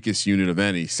 the weakest unit of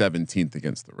any, 17th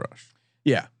against the rush.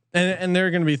 Yeah. And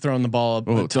they're going to be throwing the ball up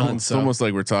a ton. It's almost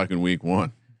like we're talking week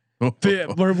 1.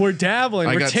 We're dabbling.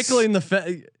 We're tickling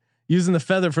using the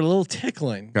feather for a little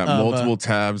tickling. Got multiple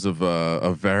tabs of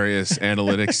various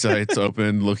analytics sites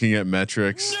open, looking at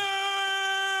metrics.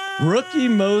 Rookie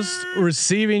most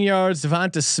receiving yards: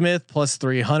 Devonta Smith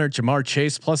 +300, Jamar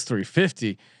Chase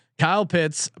 +350, Kyle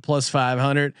Pitts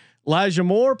 +500, Elijah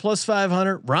Moore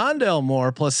 +500, Rondell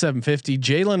Moore +750,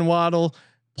 Jalen Waddle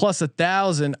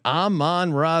 +1,000,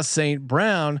 Amon-Ra St.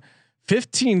 Brown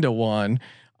 15-1,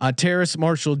 Terrace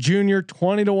Marshall Jr.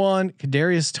 20-1,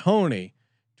 Kadarius Toney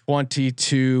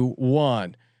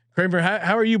 20-1. Kramer,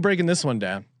 how are you breaking this one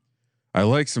down? I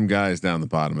like some guys down the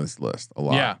bottom of this list a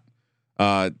lot. Yeah.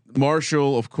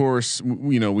 Marshall, of course,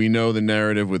 we know the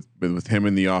narrative with him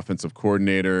and the offensive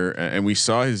coordinator, and we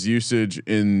saw his usage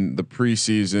in the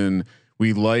preseason.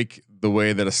 We like the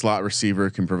way that a slot receiver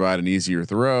can provide an easier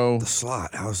throw. The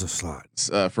slot, how's the slot?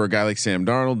 For a guy like Sam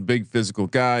Darnold, big physical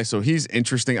guy, so he's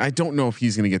interesting. I don't know if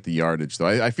he's going to get the yardage though.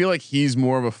 I feel like he's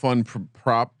more of a fun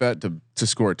prop bet to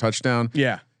score a touchdown.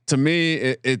 Yeah. To me,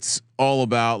 it's all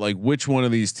about like which one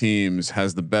of these teams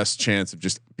has the best chance of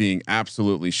just being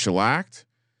absolutely shellacked,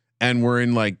 and we're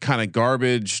in like kind of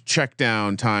garbage check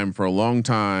down time for a long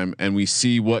time, and we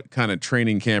see what kind of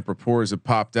training camp reports have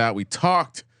popped out. We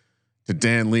talked to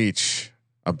Dan Leach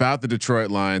about the Detroit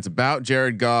Lions, about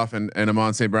Jared Goff and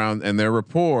Amon St. Brown and their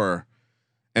rapport.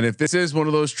 And if this is one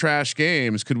of those trash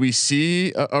games, could we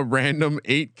see a random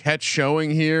 8 catch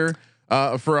showing here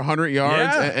for 100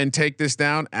 yards and take this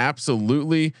down?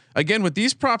 Absolutely. Again, with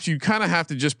these props, you kind of have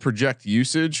to just project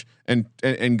usage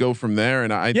and go from there.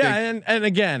 And I think and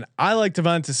again, I like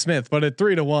Devonta Smith, but at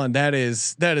 3-1, that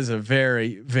is a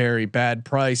very, very bad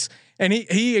price. And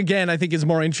he again, I think is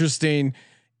more interesting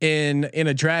in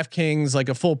a DraftKings, like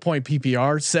a full point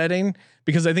PPR setting,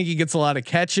 because I think he gets a lot of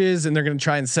catches and they're going to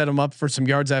try and set him up for some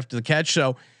yards after the catch. So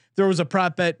if there was a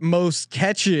prop bet most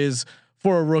catches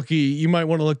for a rookie, you might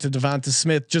want to look to Devonta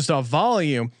Smith just off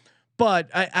volume,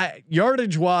 but I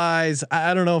yardage wise,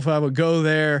 I don't know if I would go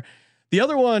there. The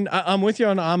other one, I'm with you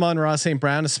on Amon-Ra St.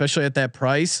 Brown, especially at that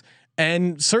price.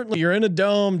 And certainly you're in a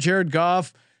dome, Jared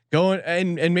Goff going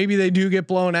and maybe they do get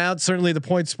blown out. Certainly the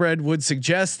point spread would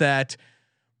suggest that.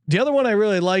 The other one I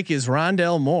really like is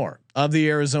Rondale Moore of the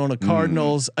Arizona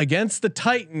Cardinals against the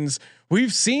Titans.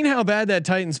 We've seen how bad that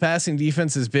Titans passing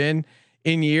defense has been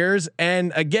in years.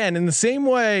 And again, in the same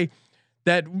way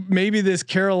that maybe this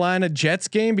Carolina Jets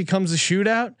game becomes a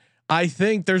shootout, I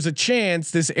think there's a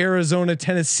chance this Arizona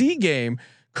Tennessee game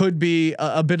could be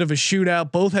a bit of a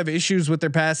shootout. Both have issues with their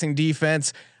passing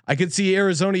defense. I could see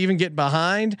Arizona even get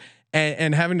behind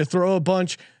and having to throw a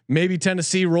bunch. Maybe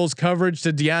Tennessee rolls coverage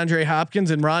to DeAndre Hopkins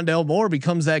and Rondale Moore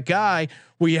becomes that guy.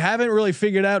 We haven't really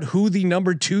figured out who the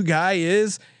number 2 guy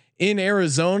is in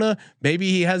Arizona. Maybe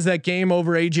he has that game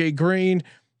over AJ Green,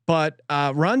 but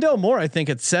Rondale Moore, I think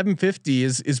at 750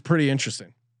 is pretty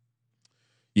interesting.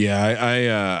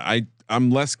 Yeah, I'm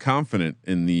less confident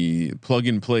in the plug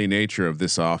and play nature of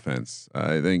this offense.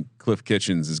 I think Cliff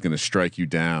Kitchens is going to strike you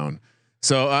down.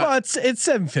 So well, it's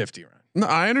 750, right? No,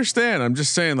 I understand. I'm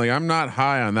just saying, like, I'm not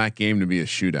high on that game to be a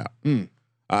shootout.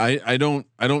 I don't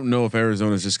know if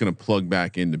Arizona is just going to plug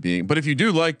back into being. But if you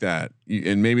do like that,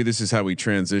 and maybe this is how we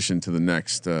transition to the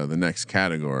next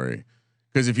category,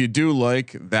 because if you do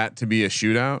like that to be a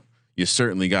shootout, you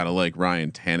certainly got to like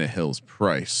Ryan Tannehill's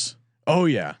price. Oh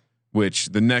yeah. Which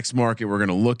the next market we're going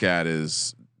to look at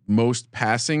is most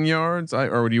passing yards.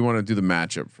 Or do you want to do the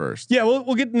matchup first? Yeah,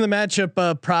 we'll get into the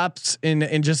matchup props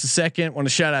in just a second. Want to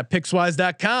shout out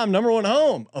Pickswise.com, number 1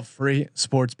 home of free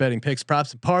sports betting picks,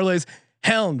 props, and parlays,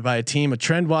 helmed by a team of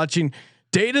trend watching,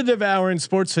 data devouring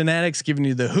sports fanatics, giving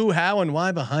you the who, how, and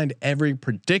why behind every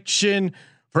prediction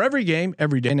for every game,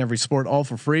 every day, and every sport, all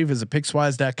for free. Visit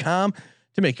Pickswise.com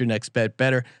to make your next bet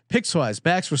better. Pickswise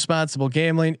backs responsible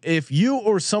gambling. If you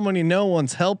or someone you know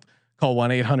wants help, call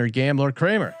 1-800-GAMBLER.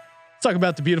 Kramer. Let's talk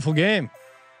about the beautiful game.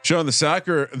 Sean, the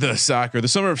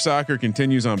summer of soccer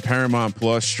continues on Paramount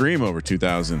Plus. Stream over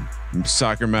 2,000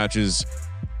 soccer matches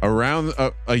around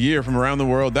a year from around the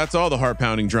world. That's all the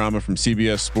heart-pounding drama from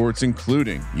CBS Sports,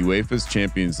 including UEFA's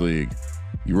Champions League,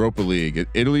 Europa League,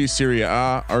 Italy's Serie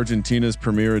A, Argentina's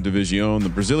Primera División, the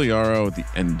Brasileirao, the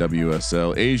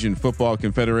NWSL, Asian Football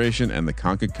Confederation, and the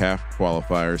CONCACAF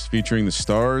qualifiers, featuring the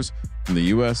stars from the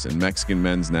U.S. and Mexican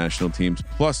men's national teams,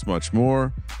 plus much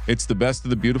more. It's the best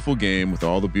of the beautiful game with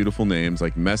all the beautiful names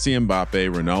like Messi,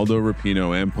 Mbappe, Ronaldo,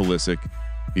 Rapinoe, and Pulisic.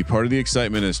 Be part of the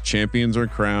excitement as champions are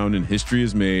crowned and history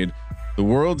is made. The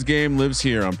world's game lives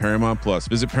here on Paramount Plus.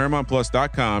 Visit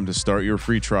ParamountPlus.com to start your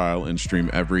free trial and stream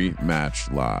every match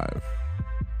live.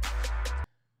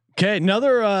 Okay,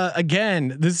 another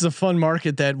again, this is a fun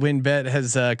market that WinBet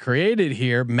has created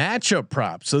here. Matchup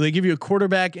props. So they give you a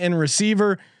quarterback and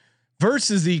receiver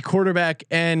versus the quarterback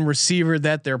and receiver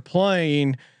that they're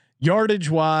playing.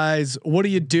 Yardage wise, what are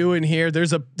you doing here?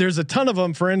 There's a ton of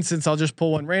them. For instance, I'll just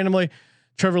pull one randomly.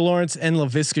 Trevor Lawrence and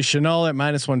Laviska Shenault at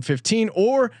 -115,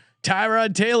 or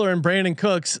Tyrod Taylor and Brandon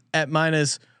Cooks at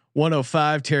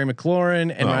 -105. Terry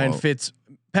McLaurin and Ryan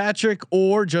Fitzpatrick,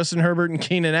 or Justin Herbert and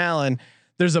Keenan Allen.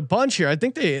 There's a bunch here. I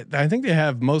think they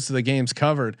have most of the games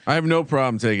covered. I have no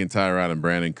problem taking Tyrod and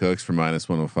Brandon Cooks for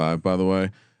 -105. By the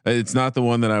way, it's not the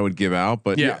one that I would give out,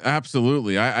 but yeah,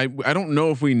 absolutely. I don't know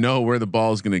if we know where the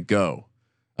ball is going to go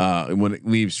when it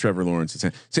leaves Trevor Lawrence's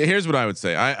hand. So here's what I would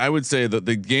say. I would say that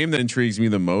the game that intrigues me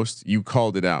the most, you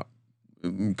called it out.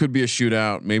 It could be a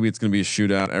shootout. Maybe it's going to be a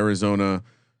shootout. Arizona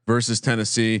versus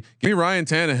Tennessee. Give me Ryan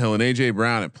Tannehill and AJ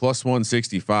Brown at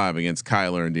 +165 against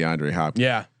Kyler and DeAndre Hopkins.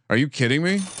 Yeah. Are you kidding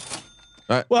me?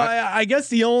 I guess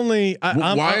the only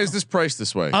why is this priced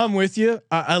this way? I'm with you.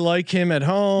 I like him at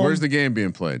home. Where's the game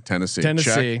being played? Tennessee.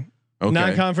 Check.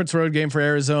 Non-conference road game for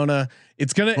Arizona.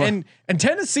 It's gonna and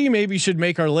Tennessee maybe should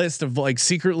make our list of like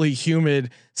secretly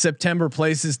humid September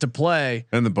places to play.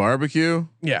 And the barbecue.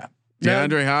 Yeah.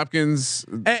 DeAndre Hopkins,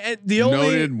 the only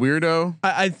noted weirdo.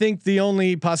 I think the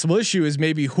only possible issue is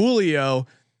maybe Julio.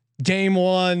 Game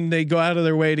one, they go out of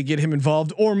their way to get him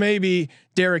involved, or maybe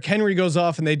Derrick Henry goes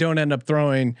off and they don't end up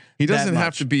throwing. He doesn't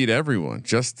have to beat everyone.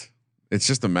 It's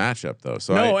just a matchup though.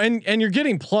 So no, and you're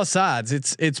getting plus odds.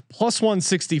 It's plus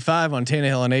 165 on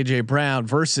Tannehill and AJ Brown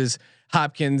versus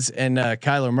Hopkins and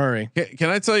Kyler Murray.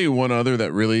 Can I tell you one other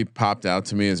that really popped out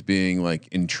to me as being like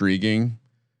intriguing?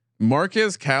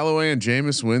 Marquez Callaway and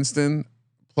Jameis Winston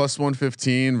plus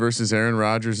 115 versus Aaron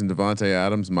Rodgers and Devontae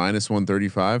Adams minus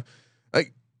 135.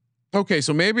 Like, okay,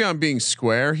 so maybe I'm being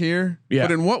square here, but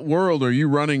in what world are you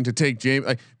running to take Jameis?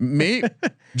 Like,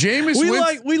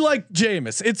 Jameis. we like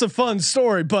Jameis. It's a fun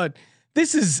story, but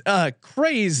this is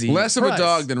crazy. Less of a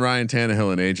dog than Ryan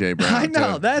Tannehill and AJ Brown. I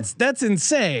know that's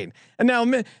insane. And now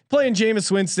playing Jameis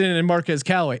Winston and Marquez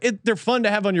Callaway, they're fun to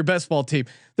have on your best ball team.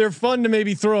 They're fun to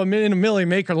maybe throw in a Millie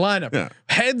Maker lineup. Yeah.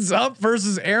 Heads up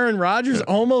versus Aaron Rodgers,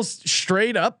 almost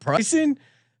straight up pricing.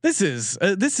 This is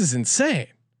insane.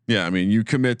 Yeah, I mean, you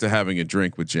commit to having a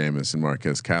drink with Jameis and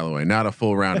Marquez Callaway, not a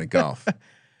full round of golf.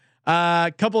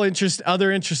 Couple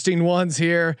other interesting ones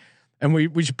here, and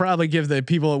we should probably give the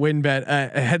people at WinBet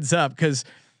a heads up because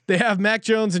they have Mac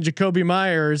Jones and Jacoby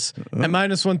Myers at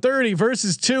minus 130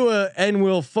 versus Tua and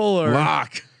Will Fuller.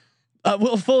 Lock.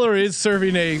 Will Fuller is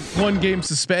serving a 1-game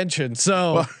suspension,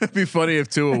 so it'd be funny if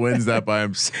Tua wins that by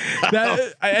himself.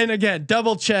 And again,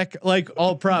 double check like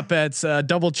all prop bets.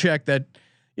 Double check that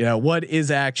what is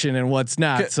action and what's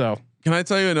not. Can I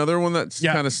tell you another one that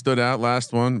kind of stood out?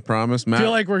 Last one, promise. I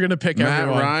feel like we're gonna pick Matt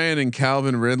everyone. Ryan and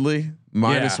Calvin Ridley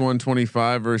minus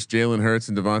 125 versus Jalen Hurts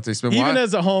and Devontae Smith. Even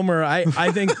as a homer,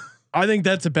 I think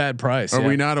that's a bad price. Are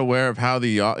we not aware of how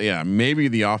maybe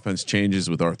the offense changes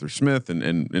with Arthur Smith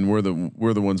and we're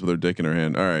the ones with our dick in our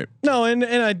hand. All right. No, and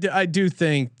I do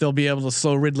think they'll be able to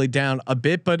slow Ridley down a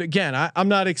bit, but again, I'm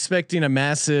not expecting a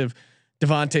massive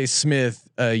Devontae Smith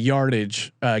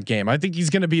yardage game. I think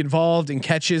he's going to be involved in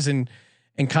catches and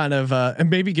kind of and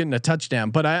maybe getting a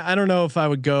touchdown, but I don't know if I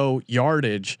would go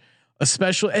yardage,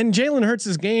 especially. And Jalen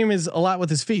Hurts' game is a lot with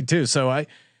his feet too. So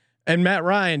and Matt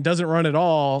Ryan doesn't run at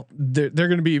all. They're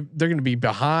going to be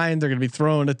behind. They're going to be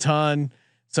throwing a ton.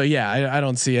 So yeah, I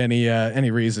don't see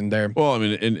any reason there. Well, I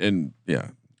mean, and yeah,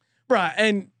 right.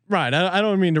 I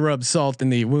don't mean to rub salt in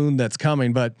the wound that's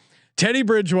coming, but Teddy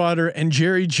Bridgewater and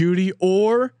Jerry Jeudy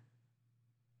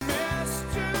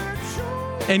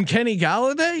and Kenny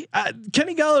Galladay.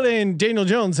 Kenny Galladay and Daniel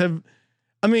Jones have.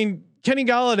 I mean, Kenny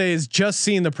Galladay is just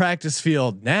seeing the practice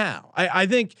field now. I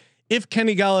think if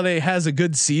Kenny Galladay has a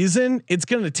good season, it's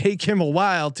going to take him a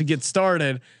while to get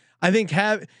started. I think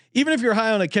even if you're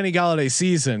high on a Kenny Galladay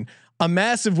season, a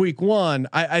massive week one,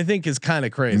 I think is kind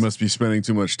of crazy. You must be spending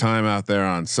too much time out there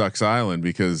on Sucks Island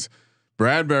because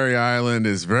Bradbury Island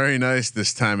is very nice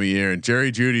this time of year, and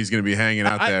Jerry Judy's going to be hanging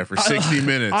out there for 60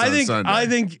 minutes on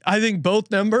Sunday. I think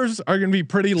both numbers are going to be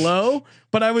pretty low,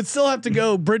 but I would still have to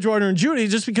go Bridgewater and Jeudy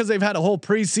just because they've had a whole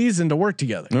preseason to work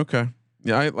together. Okay,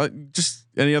 yeah. I like just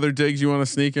any other digs you want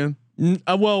to sneak in.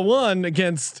 Well, one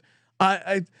against.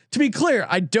 To be clear,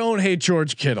 I don't hate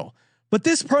George Kittle, but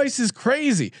this price is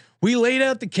crazy. We laid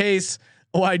out the case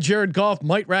why Jared Goff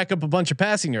might rack up a bunch of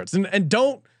passing yards, and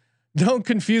don't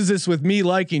confuse this with me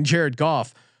liking Jared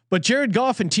Goff, but Jared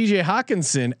Goff and TJ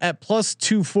Hawkinson at plus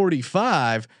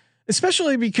 245,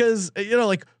 especially because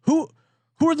like who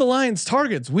are the Lions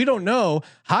targets? We don't know.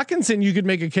 Hawkinson, you could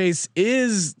make a case,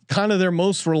 is kind of their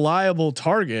most reliable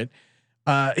target.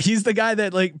 He's the guy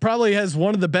that like probably has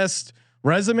one of the best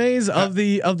resumes of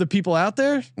the people out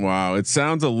there. Wow, it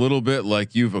sounds a little bit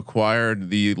like you've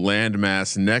acquired the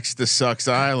landmass next to Sucks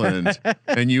Island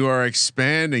and you are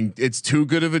expanding. It's too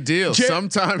good of a deal.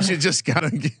 Sometimes you just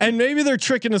gotta and maybe they're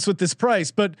tricking us with this price,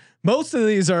 but most of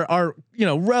these are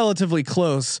relatively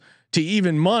close to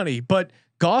even money. But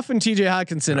Goff and TJ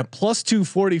Hawkinson at plus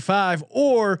 245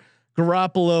 or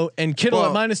Garoppolo and Kittle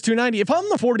at minus 290. If I'm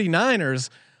the 49ers,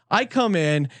 I come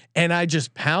in and I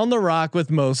just pound the rock with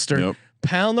Mostert,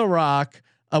 pound the rock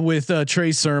with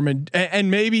Trey Sermon,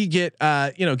 and maybe get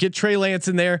Trey Lance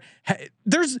in there.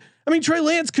 Trey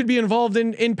Lance could be involved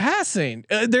in passing.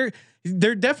 They're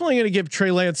definitely going to give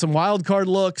Trey Lance some wild card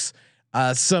looks,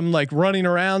 some like running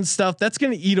around stuff. That's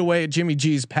going to eat away at Jimmy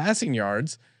G's passing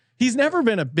yards. He's never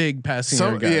been a big passing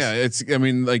yard guy.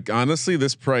 Yeah, honestly,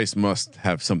 this price must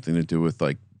have something to do with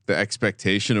like the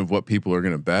expectation of what people are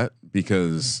going to bet,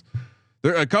 because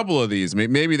there are a couple of these.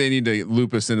 Maybe they need to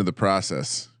loop us into the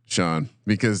process, Sean,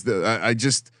 because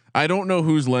I don't know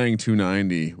who's laying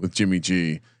 290 with Jimmy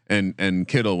G and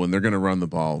Kittle when they're going to run the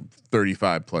ball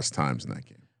 35 plus times in that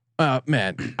game.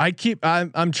 Man,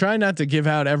 I'm trying not to give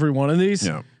out every one of these.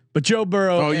 Yeah. But Joe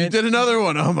Burrow. Oh, you did another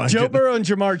one. Oh my. Joe Burrow and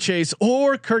Jamar Chase,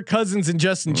 or Kirk Cousins and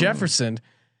Justin Jefferson.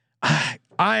 I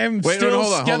am still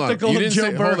skeptical of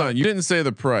Joe Burrow. Hold on, you didn't say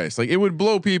the price. Like, it would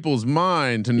blow people's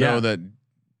mind to know that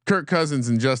Kirk Cousins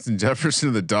and Justin Jefferson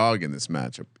are the dog in this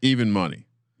matchup. Even money.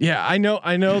 Yeah, I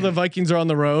know the Vikings are on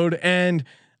the road, and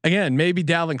again, maybe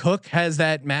Dalvin Cook has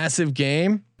that massive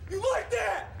game. You like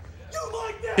that? You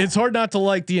like that? It's hard not to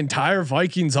like the entire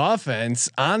Vikings offense,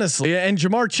 honestly. And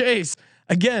Jamar Chase,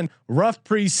 again, rough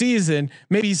preseason.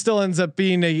 Maybe he still ends up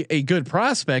being a good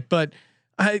prospect, but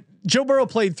Joe Burrow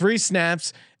played 3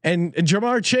 snaps, and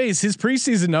Jamar Chase, his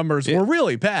preseason numbers were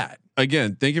really bad.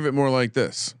 Again, think of it more like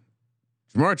this: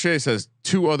 Jamar Chase has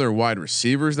 2 other wide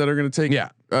receivers that are going to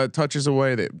take touches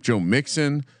away. Joe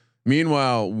Mixon.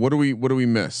 Meanwhile, what do we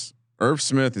miss? Irv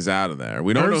Smith is out of there.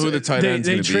 We don't know who the tight end's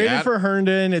going to be. They traded for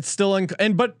Herndon. It's still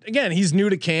but again, he's new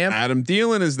to camp. Adam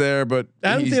Thielen is there, but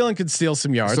Adam Thielen could steal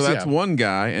some yards. So that's one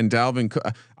guy, and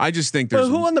Dalvin. I just think there's.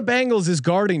 But who on the Bengals is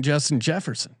guarding Justin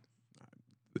Jefferson?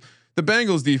 The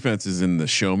Bengals defense is in the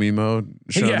show me mode.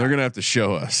 They're going to have to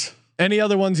show us. Any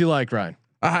other ones you like, Ryan?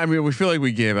 I mean, we feel like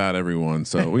we gave out everyone,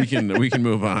 so we can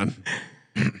move on.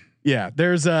 Yeah,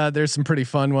 there's some pretty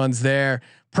fun ones there.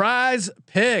 Prize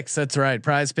Picks, that's right.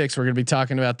 Prize Picks. We're going to be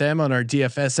talking about them on our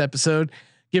DFS episode,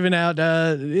 giving out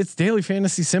it's Daily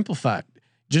Fantasy Simplified.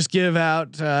 Just give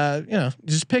out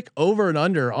just pick over and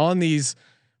under on these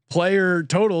player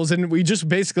totals, and we just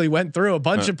basically went through a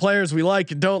bunch of players we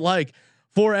like and don't like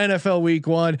for NFL Week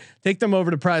 1. Take them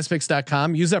over to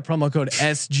PrizePicks.com. Use that promo code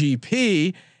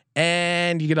SGP,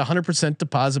 and you get a 100%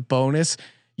 deposit bonus.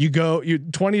 You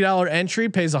 $20 entry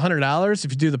pays $100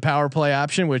 if you do the power play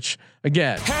option, which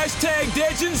again,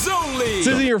 #Legends only. This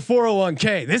isn't your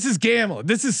 401k. This is gambling.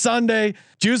 This is Sunday.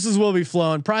 Juices will be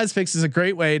flowing. Prize Picks is a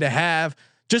great way to have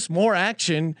just more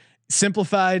action,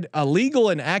 simplified, legal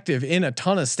and active in a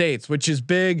ton of states, which is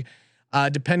big,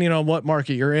 depending on what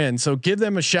market you're in. So give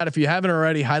them a shot if you haven't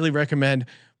already. Highly recommend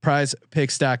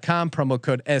PrizePicks.com. Promo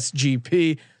code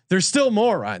SGP. There's still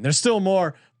more, Ryan. There's still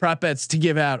more prop bets to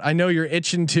give out. I know you're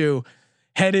itching to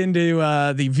head into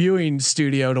the viewing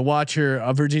studio to watch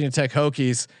your Virginia Tech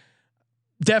Hokies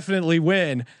definitely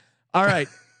win. All right.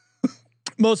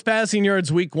 Most passing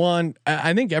yards Week 1.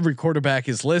 I think every quarterback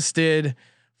is listed.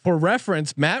 For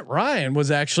reference, Matt Ryan was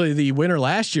actually the winner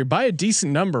last year by a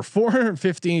decent number,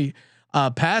 450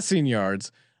 passing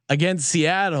yards against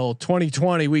Seattle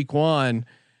 2020 Week 1.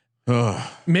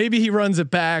 Maybe he runs it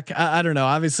back. I don't know.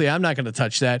 Obviously, I'm not going to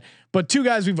touch that. But 2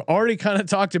 guys we've already kind of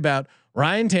talked about: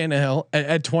 Ryan Tannehill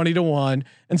at 20-1,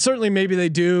 and certainly maybe they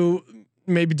do.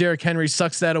 Maybe Derrick Henry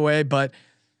sucks that away, but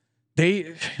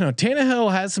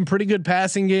Tannehill has some pretty good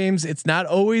passing games. It's not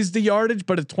always the yardage,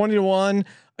 but at 20-1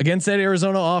 against that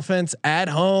Arizona offense at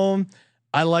home,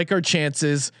 I like our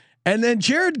chances. And then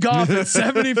Jared Goff at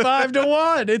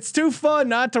 75-1. It's too fun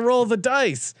not to roll the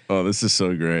dice. Oh, this is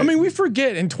so great. I mean, we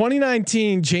forget in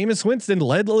 2019, Jameis Winston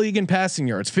led the league in passing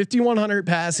yards, 5,100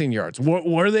 passing yards.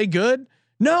 Were they good?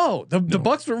 No, the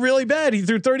Bucs were really bad. He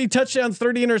threw 30 touchdowns,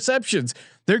 30 interceptions.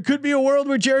 There could be a world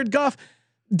where Jared Goff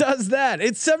does that.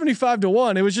 It's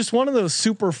 75-1. It was just one of those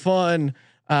super fun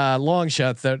long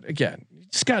shots that, again, you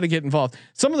just got to get involved.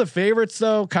 Some of the favorites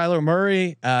though, Kyler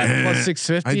Murray plus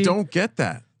 650. I don't get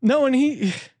that. No, and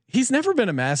he's never been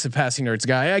a massive passing yards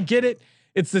guy. I get it.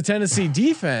 It's the Tennessee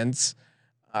defense,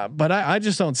 but I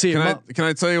just don't see it. Can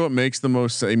I tell you what makes the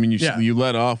most? I mean, you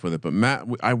let off with it, but Matt,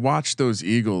 I watched the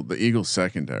Eagles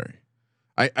secondary.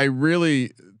 I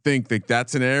really think that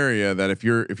that's an area that if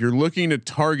you're looking to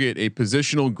target a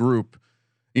positional group,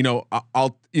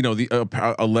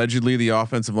 allegedly the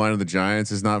offensive line of the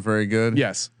Giants is not very good.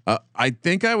 Yes. I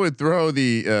think I would throw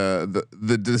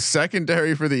the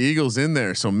secondary for the Eagles in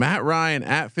there. So Matt Ryan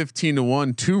at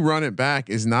 15-1 to run it back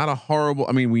is not a horrible.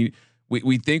 I mean,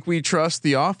 we think we trust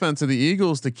the offense of the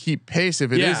Eagles to keep pace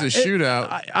if it is a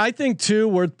shootout. I think too,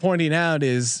 worth pointing out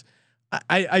is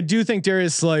I do think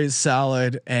Darius Slay is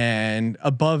solid and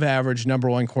above average number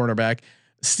 1 cornerback.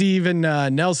 Steven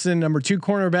Nelson, number 2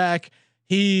 cornerback.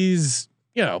 He's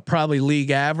probably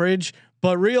league average,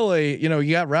 but really,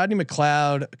 you got Rodney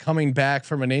McLeod coming back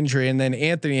from an injury, and then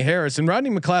Anthony Harris, and Rodney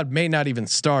McLeod may not even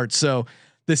start. So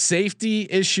the safety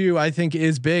issue I think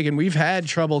is big, and we've had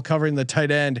trouble covering the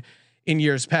tight end in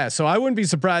years past. So I wouldn't be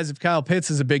surprised if Kyle Pitts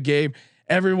is a big game.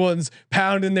 Everyone's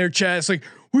pounding their chest like,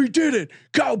 we did it.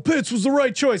 Kyle Pitts was the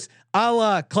right choice. A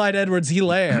la Clyde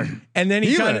Edwards-Helaire. And then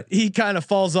he kind of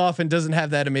falls off and doesn't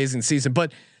have that amazing season.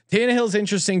 But Tannehill's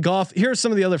interesting. Goff. Here are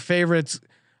some of the other favorites.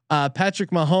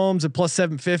 Patrick Mahomes at plus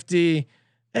 750.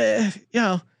 You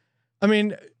know, I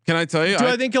mean, can I tell you?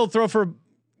 I think he'll throw for?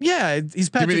 Yeah, he's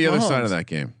Patrick. Give me the Mahomes. other side of that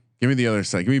game. Give me the other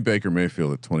side. Give me Baker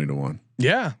Mayfield at 20-1.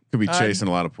 Yeah, could be chasing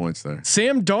a lot of points there.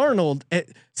 Sam Darnold.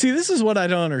 See, this is what I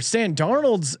don't understand.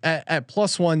 Darnold's at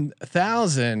plus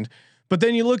 1,000, but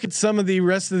then you look at some of the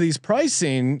rest of these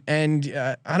pricing, and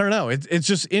I don't know. It's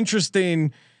just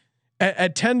interesting.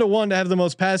 At 10-1 to have the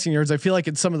most passing yards, I feel like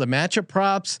it's some of the matchup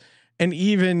props, and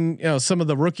even some of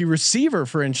the rookie receiver,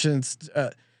 for instance.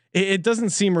 It doesn't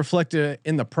seem reflected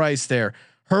in the price there.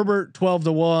 Herbert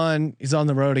 12-1. He's on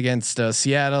the road against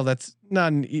Seattle. That's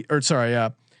not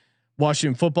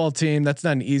Washington football team. That's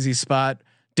not an easy spot.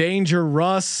 Danger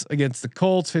Russ against the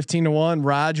Colts 15-1.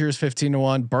 Rodgers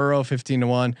 15-1. Burrow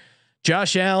 15-1.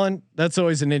 Josh Allen. That's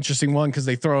always an interesting one because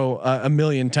they throw a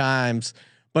million times.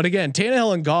 But again,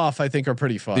 Tannehill and Goff I think are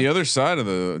pretty fun. The other side of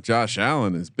the Josh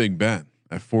Allen is Big Ben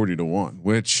at 40-1,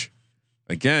 which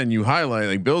again you highlight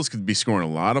like Bills could be scoring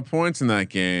a lot of points in that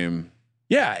game.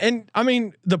 Yeah, and I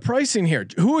mean the pricing here.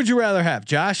 Who would you rather have?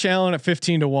 Josh Allen at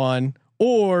 15-1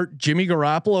 or Jimmy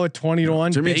Garoppolo at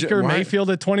 20-1? Baker Mayfield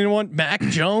at 20-1? Mac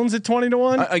Jones at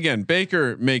 20-1? Again,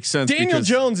 Baker makes sense. Daniel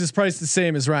Jones is priced the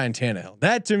same as Ryan Tannehill.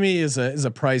 That to me is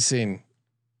a pricing.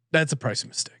 That's a pricing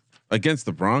mistake against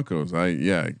the Broncos.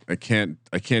 I can't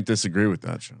disagree with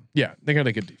that, Sean. Yeah, they got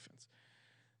a good defense.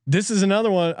 This is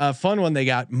another one, a fun one. They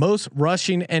got most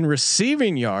rushing and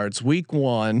receiving yards week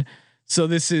 1. So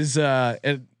this is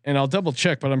and I'll double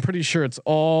check, but I'm pretty sure it's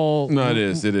all. No, it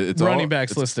is. It's running all,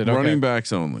 backs listed. Running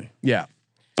backs only. Yeah.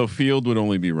 So Field would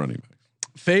only be running backs.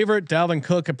 Favorite Dalvin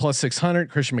Cook at plus 600.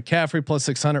 Christian McCaffrey plus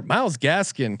 600. Myles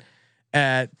Gaskin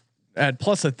at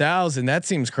plus 1,000. That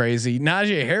seems crazy.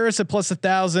 Najee Harris at plus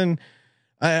 1,000.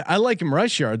 I like him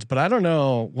rush yards, but I don't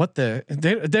know what they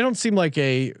don't seem like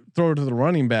a throw to the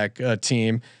running back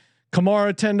team.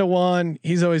 Kamara 10-1.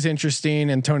 He's always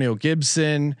interesting. Antonio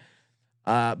Gibson.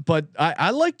 But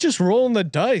I like just rolling the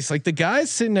dice. Like the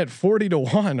guys sitting at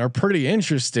 40-1 are pretty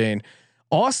interesting.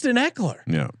 Austin Eckler.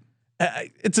 Yeah.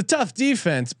 It's a tough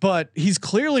defense, but he's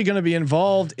clearly going to be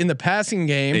involved in the passing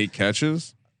game. 8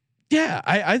 catches. Yeah.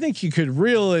 I think he could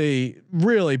really,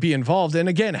 really be involved. And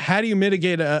again, how do you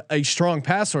mitigate a strong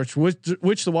pass rush,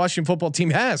 which the Washington football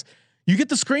team has? You get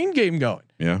the screen game going.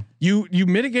 Yeah. You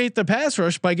mitigate the pass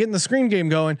rush by getting the screen game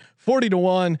going.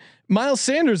 40-1. Miles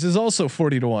Sanders is also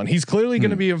 40-1. He's clearly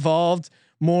going to be involved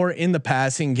more in the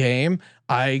passing game.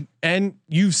 And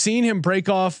you've seen him break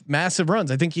off massive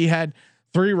runs. I think he had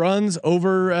 3 runs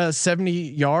over 70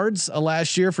 yards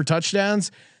last year for touchdowns.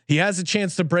 He has a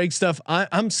chance to break stuff.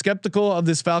 I'm skeptical of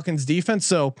this Falcons defense,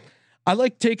 so I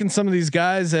like taking some of these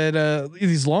guys at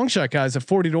these long shot guys at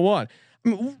 40-1.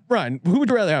 Ryan, who would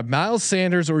you rather have, Miles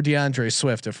Sanders or DeAndre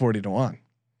Swift at 40-1?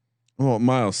 Well,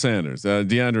 Miles Sanders,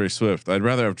 DeAndre Swift. I'd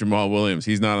rather have Jamal Williams.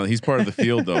 He's not. He's part of the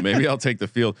field though. Maybe I'll take the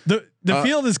field. The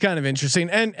field is kind of interesting.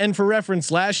 And for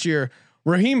reference, last year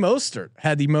Raheem Mostert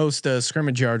had the most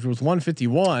scrimmage yards with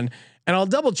 151. And I'll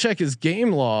double check his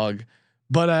game log,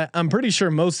 but I'm pretty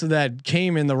sure most of that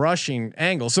came in the rushing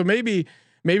angle. So maybe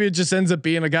it just ends up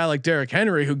being a guy like Derrick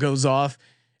Henry who goes off,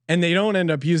 and they don't end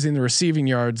up using the receiving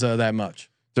yards that much.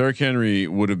 Derrick Henry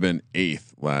would have been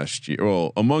 8th last year.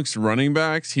 Well, amongst running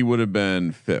backs, he would have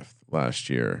been 5th last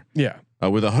year. Yeah,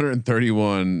 with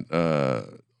 131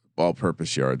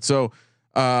 all-purpose yards. So,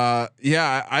 I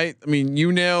mean,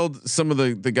 you nailed some of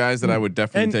the guys that I would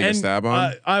definitely take a stab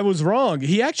on. I was wrong.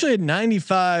 He actually had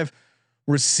 95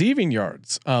 receiving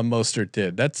yards. Mostert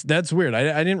did. That's weird.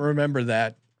 I didn't remember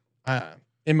that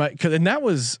and that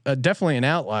was definitely an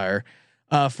outlier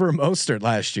for Mostert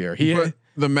last year. But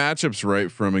the matchup's right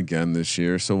for him again this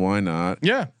year, so why not?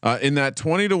 Yeah. In that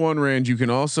 20-1 range, you can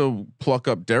also pluck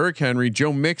up Derrick Henry,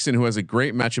 Joe Mixon, who has a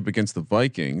great matchup against the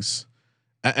Vikings.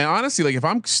 And honestly, like if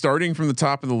I'm starting from the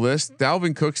top of the list,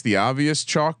 Dalvin Cook's the obvious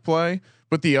chalk play,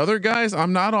 but the other guys,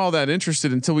 I'm not all that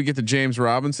interested until we get to James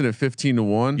Robinson at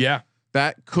 15-1. Yeah.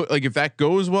 That could, like, if that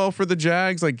goes well for the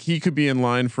Jags, like he could be in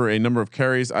line for a number of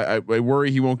carries. I worry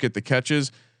he won't get the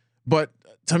catches, but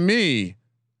to me,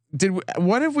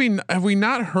 have we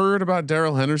not heard about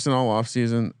Darrell Henderson all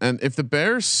offseason? And if the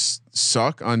Bears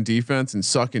suck on defense and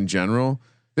suck in general,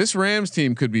 this Rams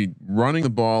team could be running the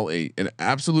ball an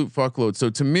absolute fuckload. So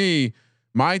to me,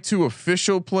 my 2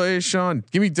 official plays, Sean,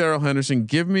 give me Darrell Henderson,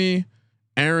 give me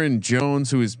Aaron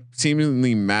Jones, who is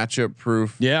seemingly matchup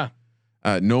proof. Yeah.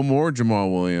 No more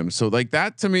Jamal Williams. So like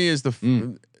that to me is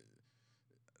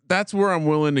that's where I'm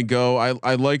willing to go.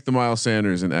 I like the Miles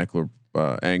Sanders and Eckler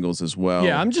angles as well.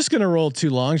 Yeah, I'm just gonna roll 2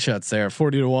 long shots there.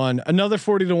 40-1, another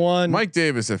 40-1. Mike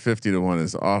Davis at 50-1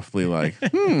 is awfully like.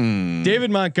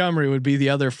 David Montgomery would be the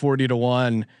other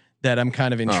 40-1 that I'm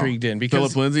kind of intrigued in because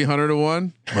Philip Lindsay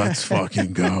 100-1. Let's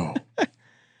fucking go.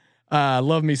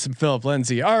 Love me some Philip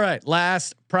Lindsay. All right,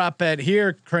 last prop bet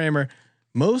here, Kramer.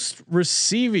 Most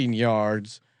receiving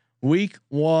yards week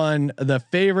 1. The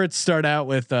favorites start out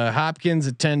with Hopkins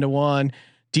at 10-1,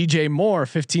 DJ Moore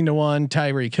 15-1,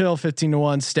 Tyreek Hill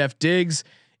 15-1, Steph Diggs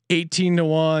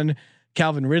 18-1,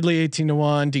 Calvin Ridley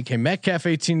 18-1, DK Metcalf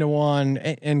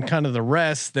 18-1, and kind of the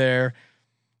rest there.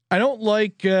 I don't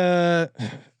like. I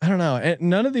don't know.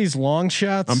 None of these long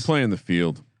shots. I'm playing the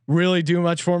field. Really do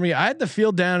much for me. I had the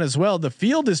field down as well. The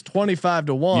field is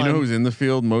 25-1. You know who's in the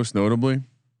field most notably?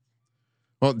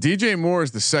 Well, DJ Moore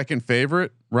is the second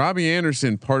favorite. Robbie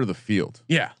Anderson, part of the field.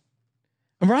 Yeah.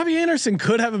 And Robbie Anderson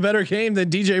could have a better game than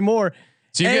DJ Moore.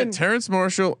 So you get Terrence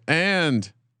Marshall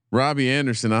and Robbie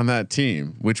Anderson on that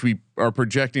team, which we are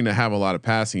projecting to have a lot of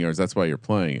passing yards. That's why you're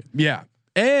playing it. Yeah.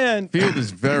 And field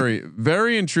is very,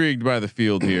 very intrigued by the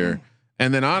field here.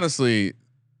 And then honestly,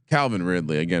 Calvin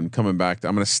Ridley again coming back.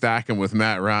 I'm going to stack him with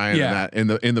Matt Ryan. Yeah. In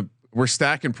the we're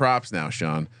stacking props now,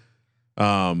 Sean.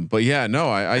 But yeah, no,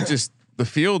 I just the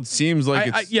field seems like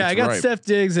it's I got ripe. Steph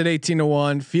Diggs at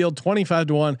 18-1, field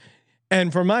 25-1,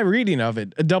 and from my reading of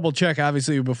it, a double check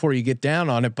obviously before you get down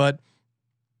on it, but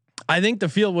I think the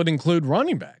field would include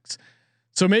running backs.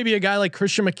 So maybe a guy like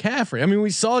Christian McCaffrey. I mean, we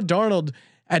saw Darnold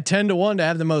at 10-1 to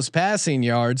have the most passing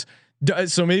yards.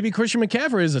 So maybe Christian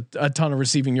McCaffrey is a ton of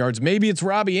receiving yards. Maybe it's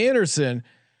Robbie Anderson.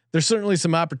 There's certainly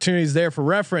some opportunities there for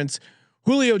reference.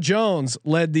 Julio Jones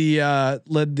led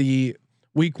the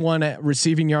week 1 at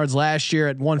receiving yards last year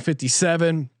at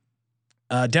 157.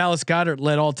 Dallas Goedert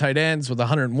led all tight ends with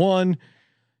 101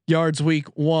 yards week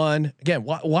 1. Again,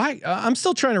 why I'm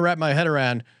still trying to wrap my head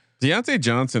around Deontay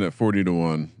Johnson at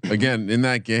 40-1. Again, in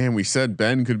that game, we said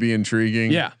Ben could be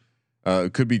intriguing. Yeah.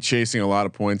 Could be chasing a lot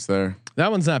of points there. That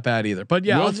one's not bad either. But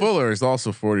yeah, Will Fuller is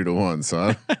also 40-1.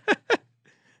 So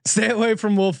stay away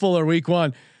from Will Fuller week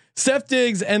 1. Steph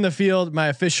Diggs and the field, my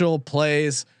official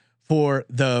plays for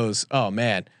those. Oh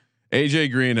man.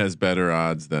 AJ Green has better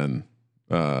odds than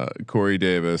Corey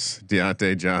Davis,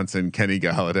 Deontay Johnson, Kenny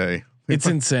Galladay. It's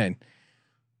insane.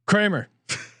 Kramer,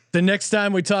 the next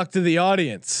time we talk to the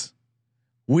audience,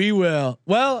 we will.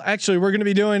 Well, actually, we're going to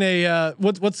be doing a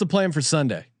what's the plan for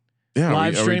Sunday? Yeah,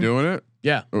 live stream. Are we doing it?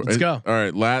 Yeah, let's go. All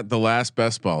right, the last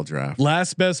best ball draft.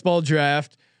 Last best ball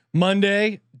draft.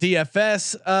 Monday,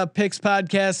 DFS picks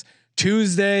podcast.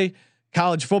 Tuesday,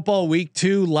 college football week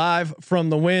 2 live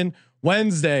from the Win.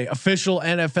 Wednesday, official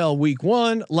NFL week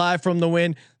 1 live from the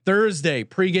Win. Thursday,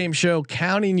 pregame show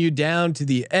counting you down to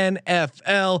the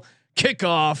NFL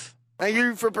kickoff. Thank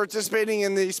you for participating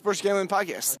in the Sports Gambling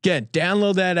Podcast. Again,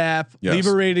 download that app, leave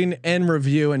a rating and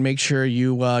review, and make sure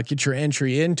you get your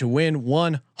entry in to win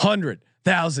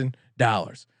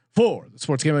 $100,000 for the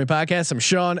Sports Gambling Podcast. I'm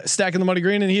Sean, stacking the money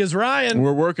green, and he is Ryan.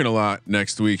 We're working a lot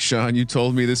next week, Sean. You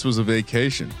told me this was a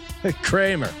vacation.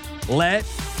 Kramer, let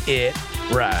it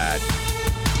ride.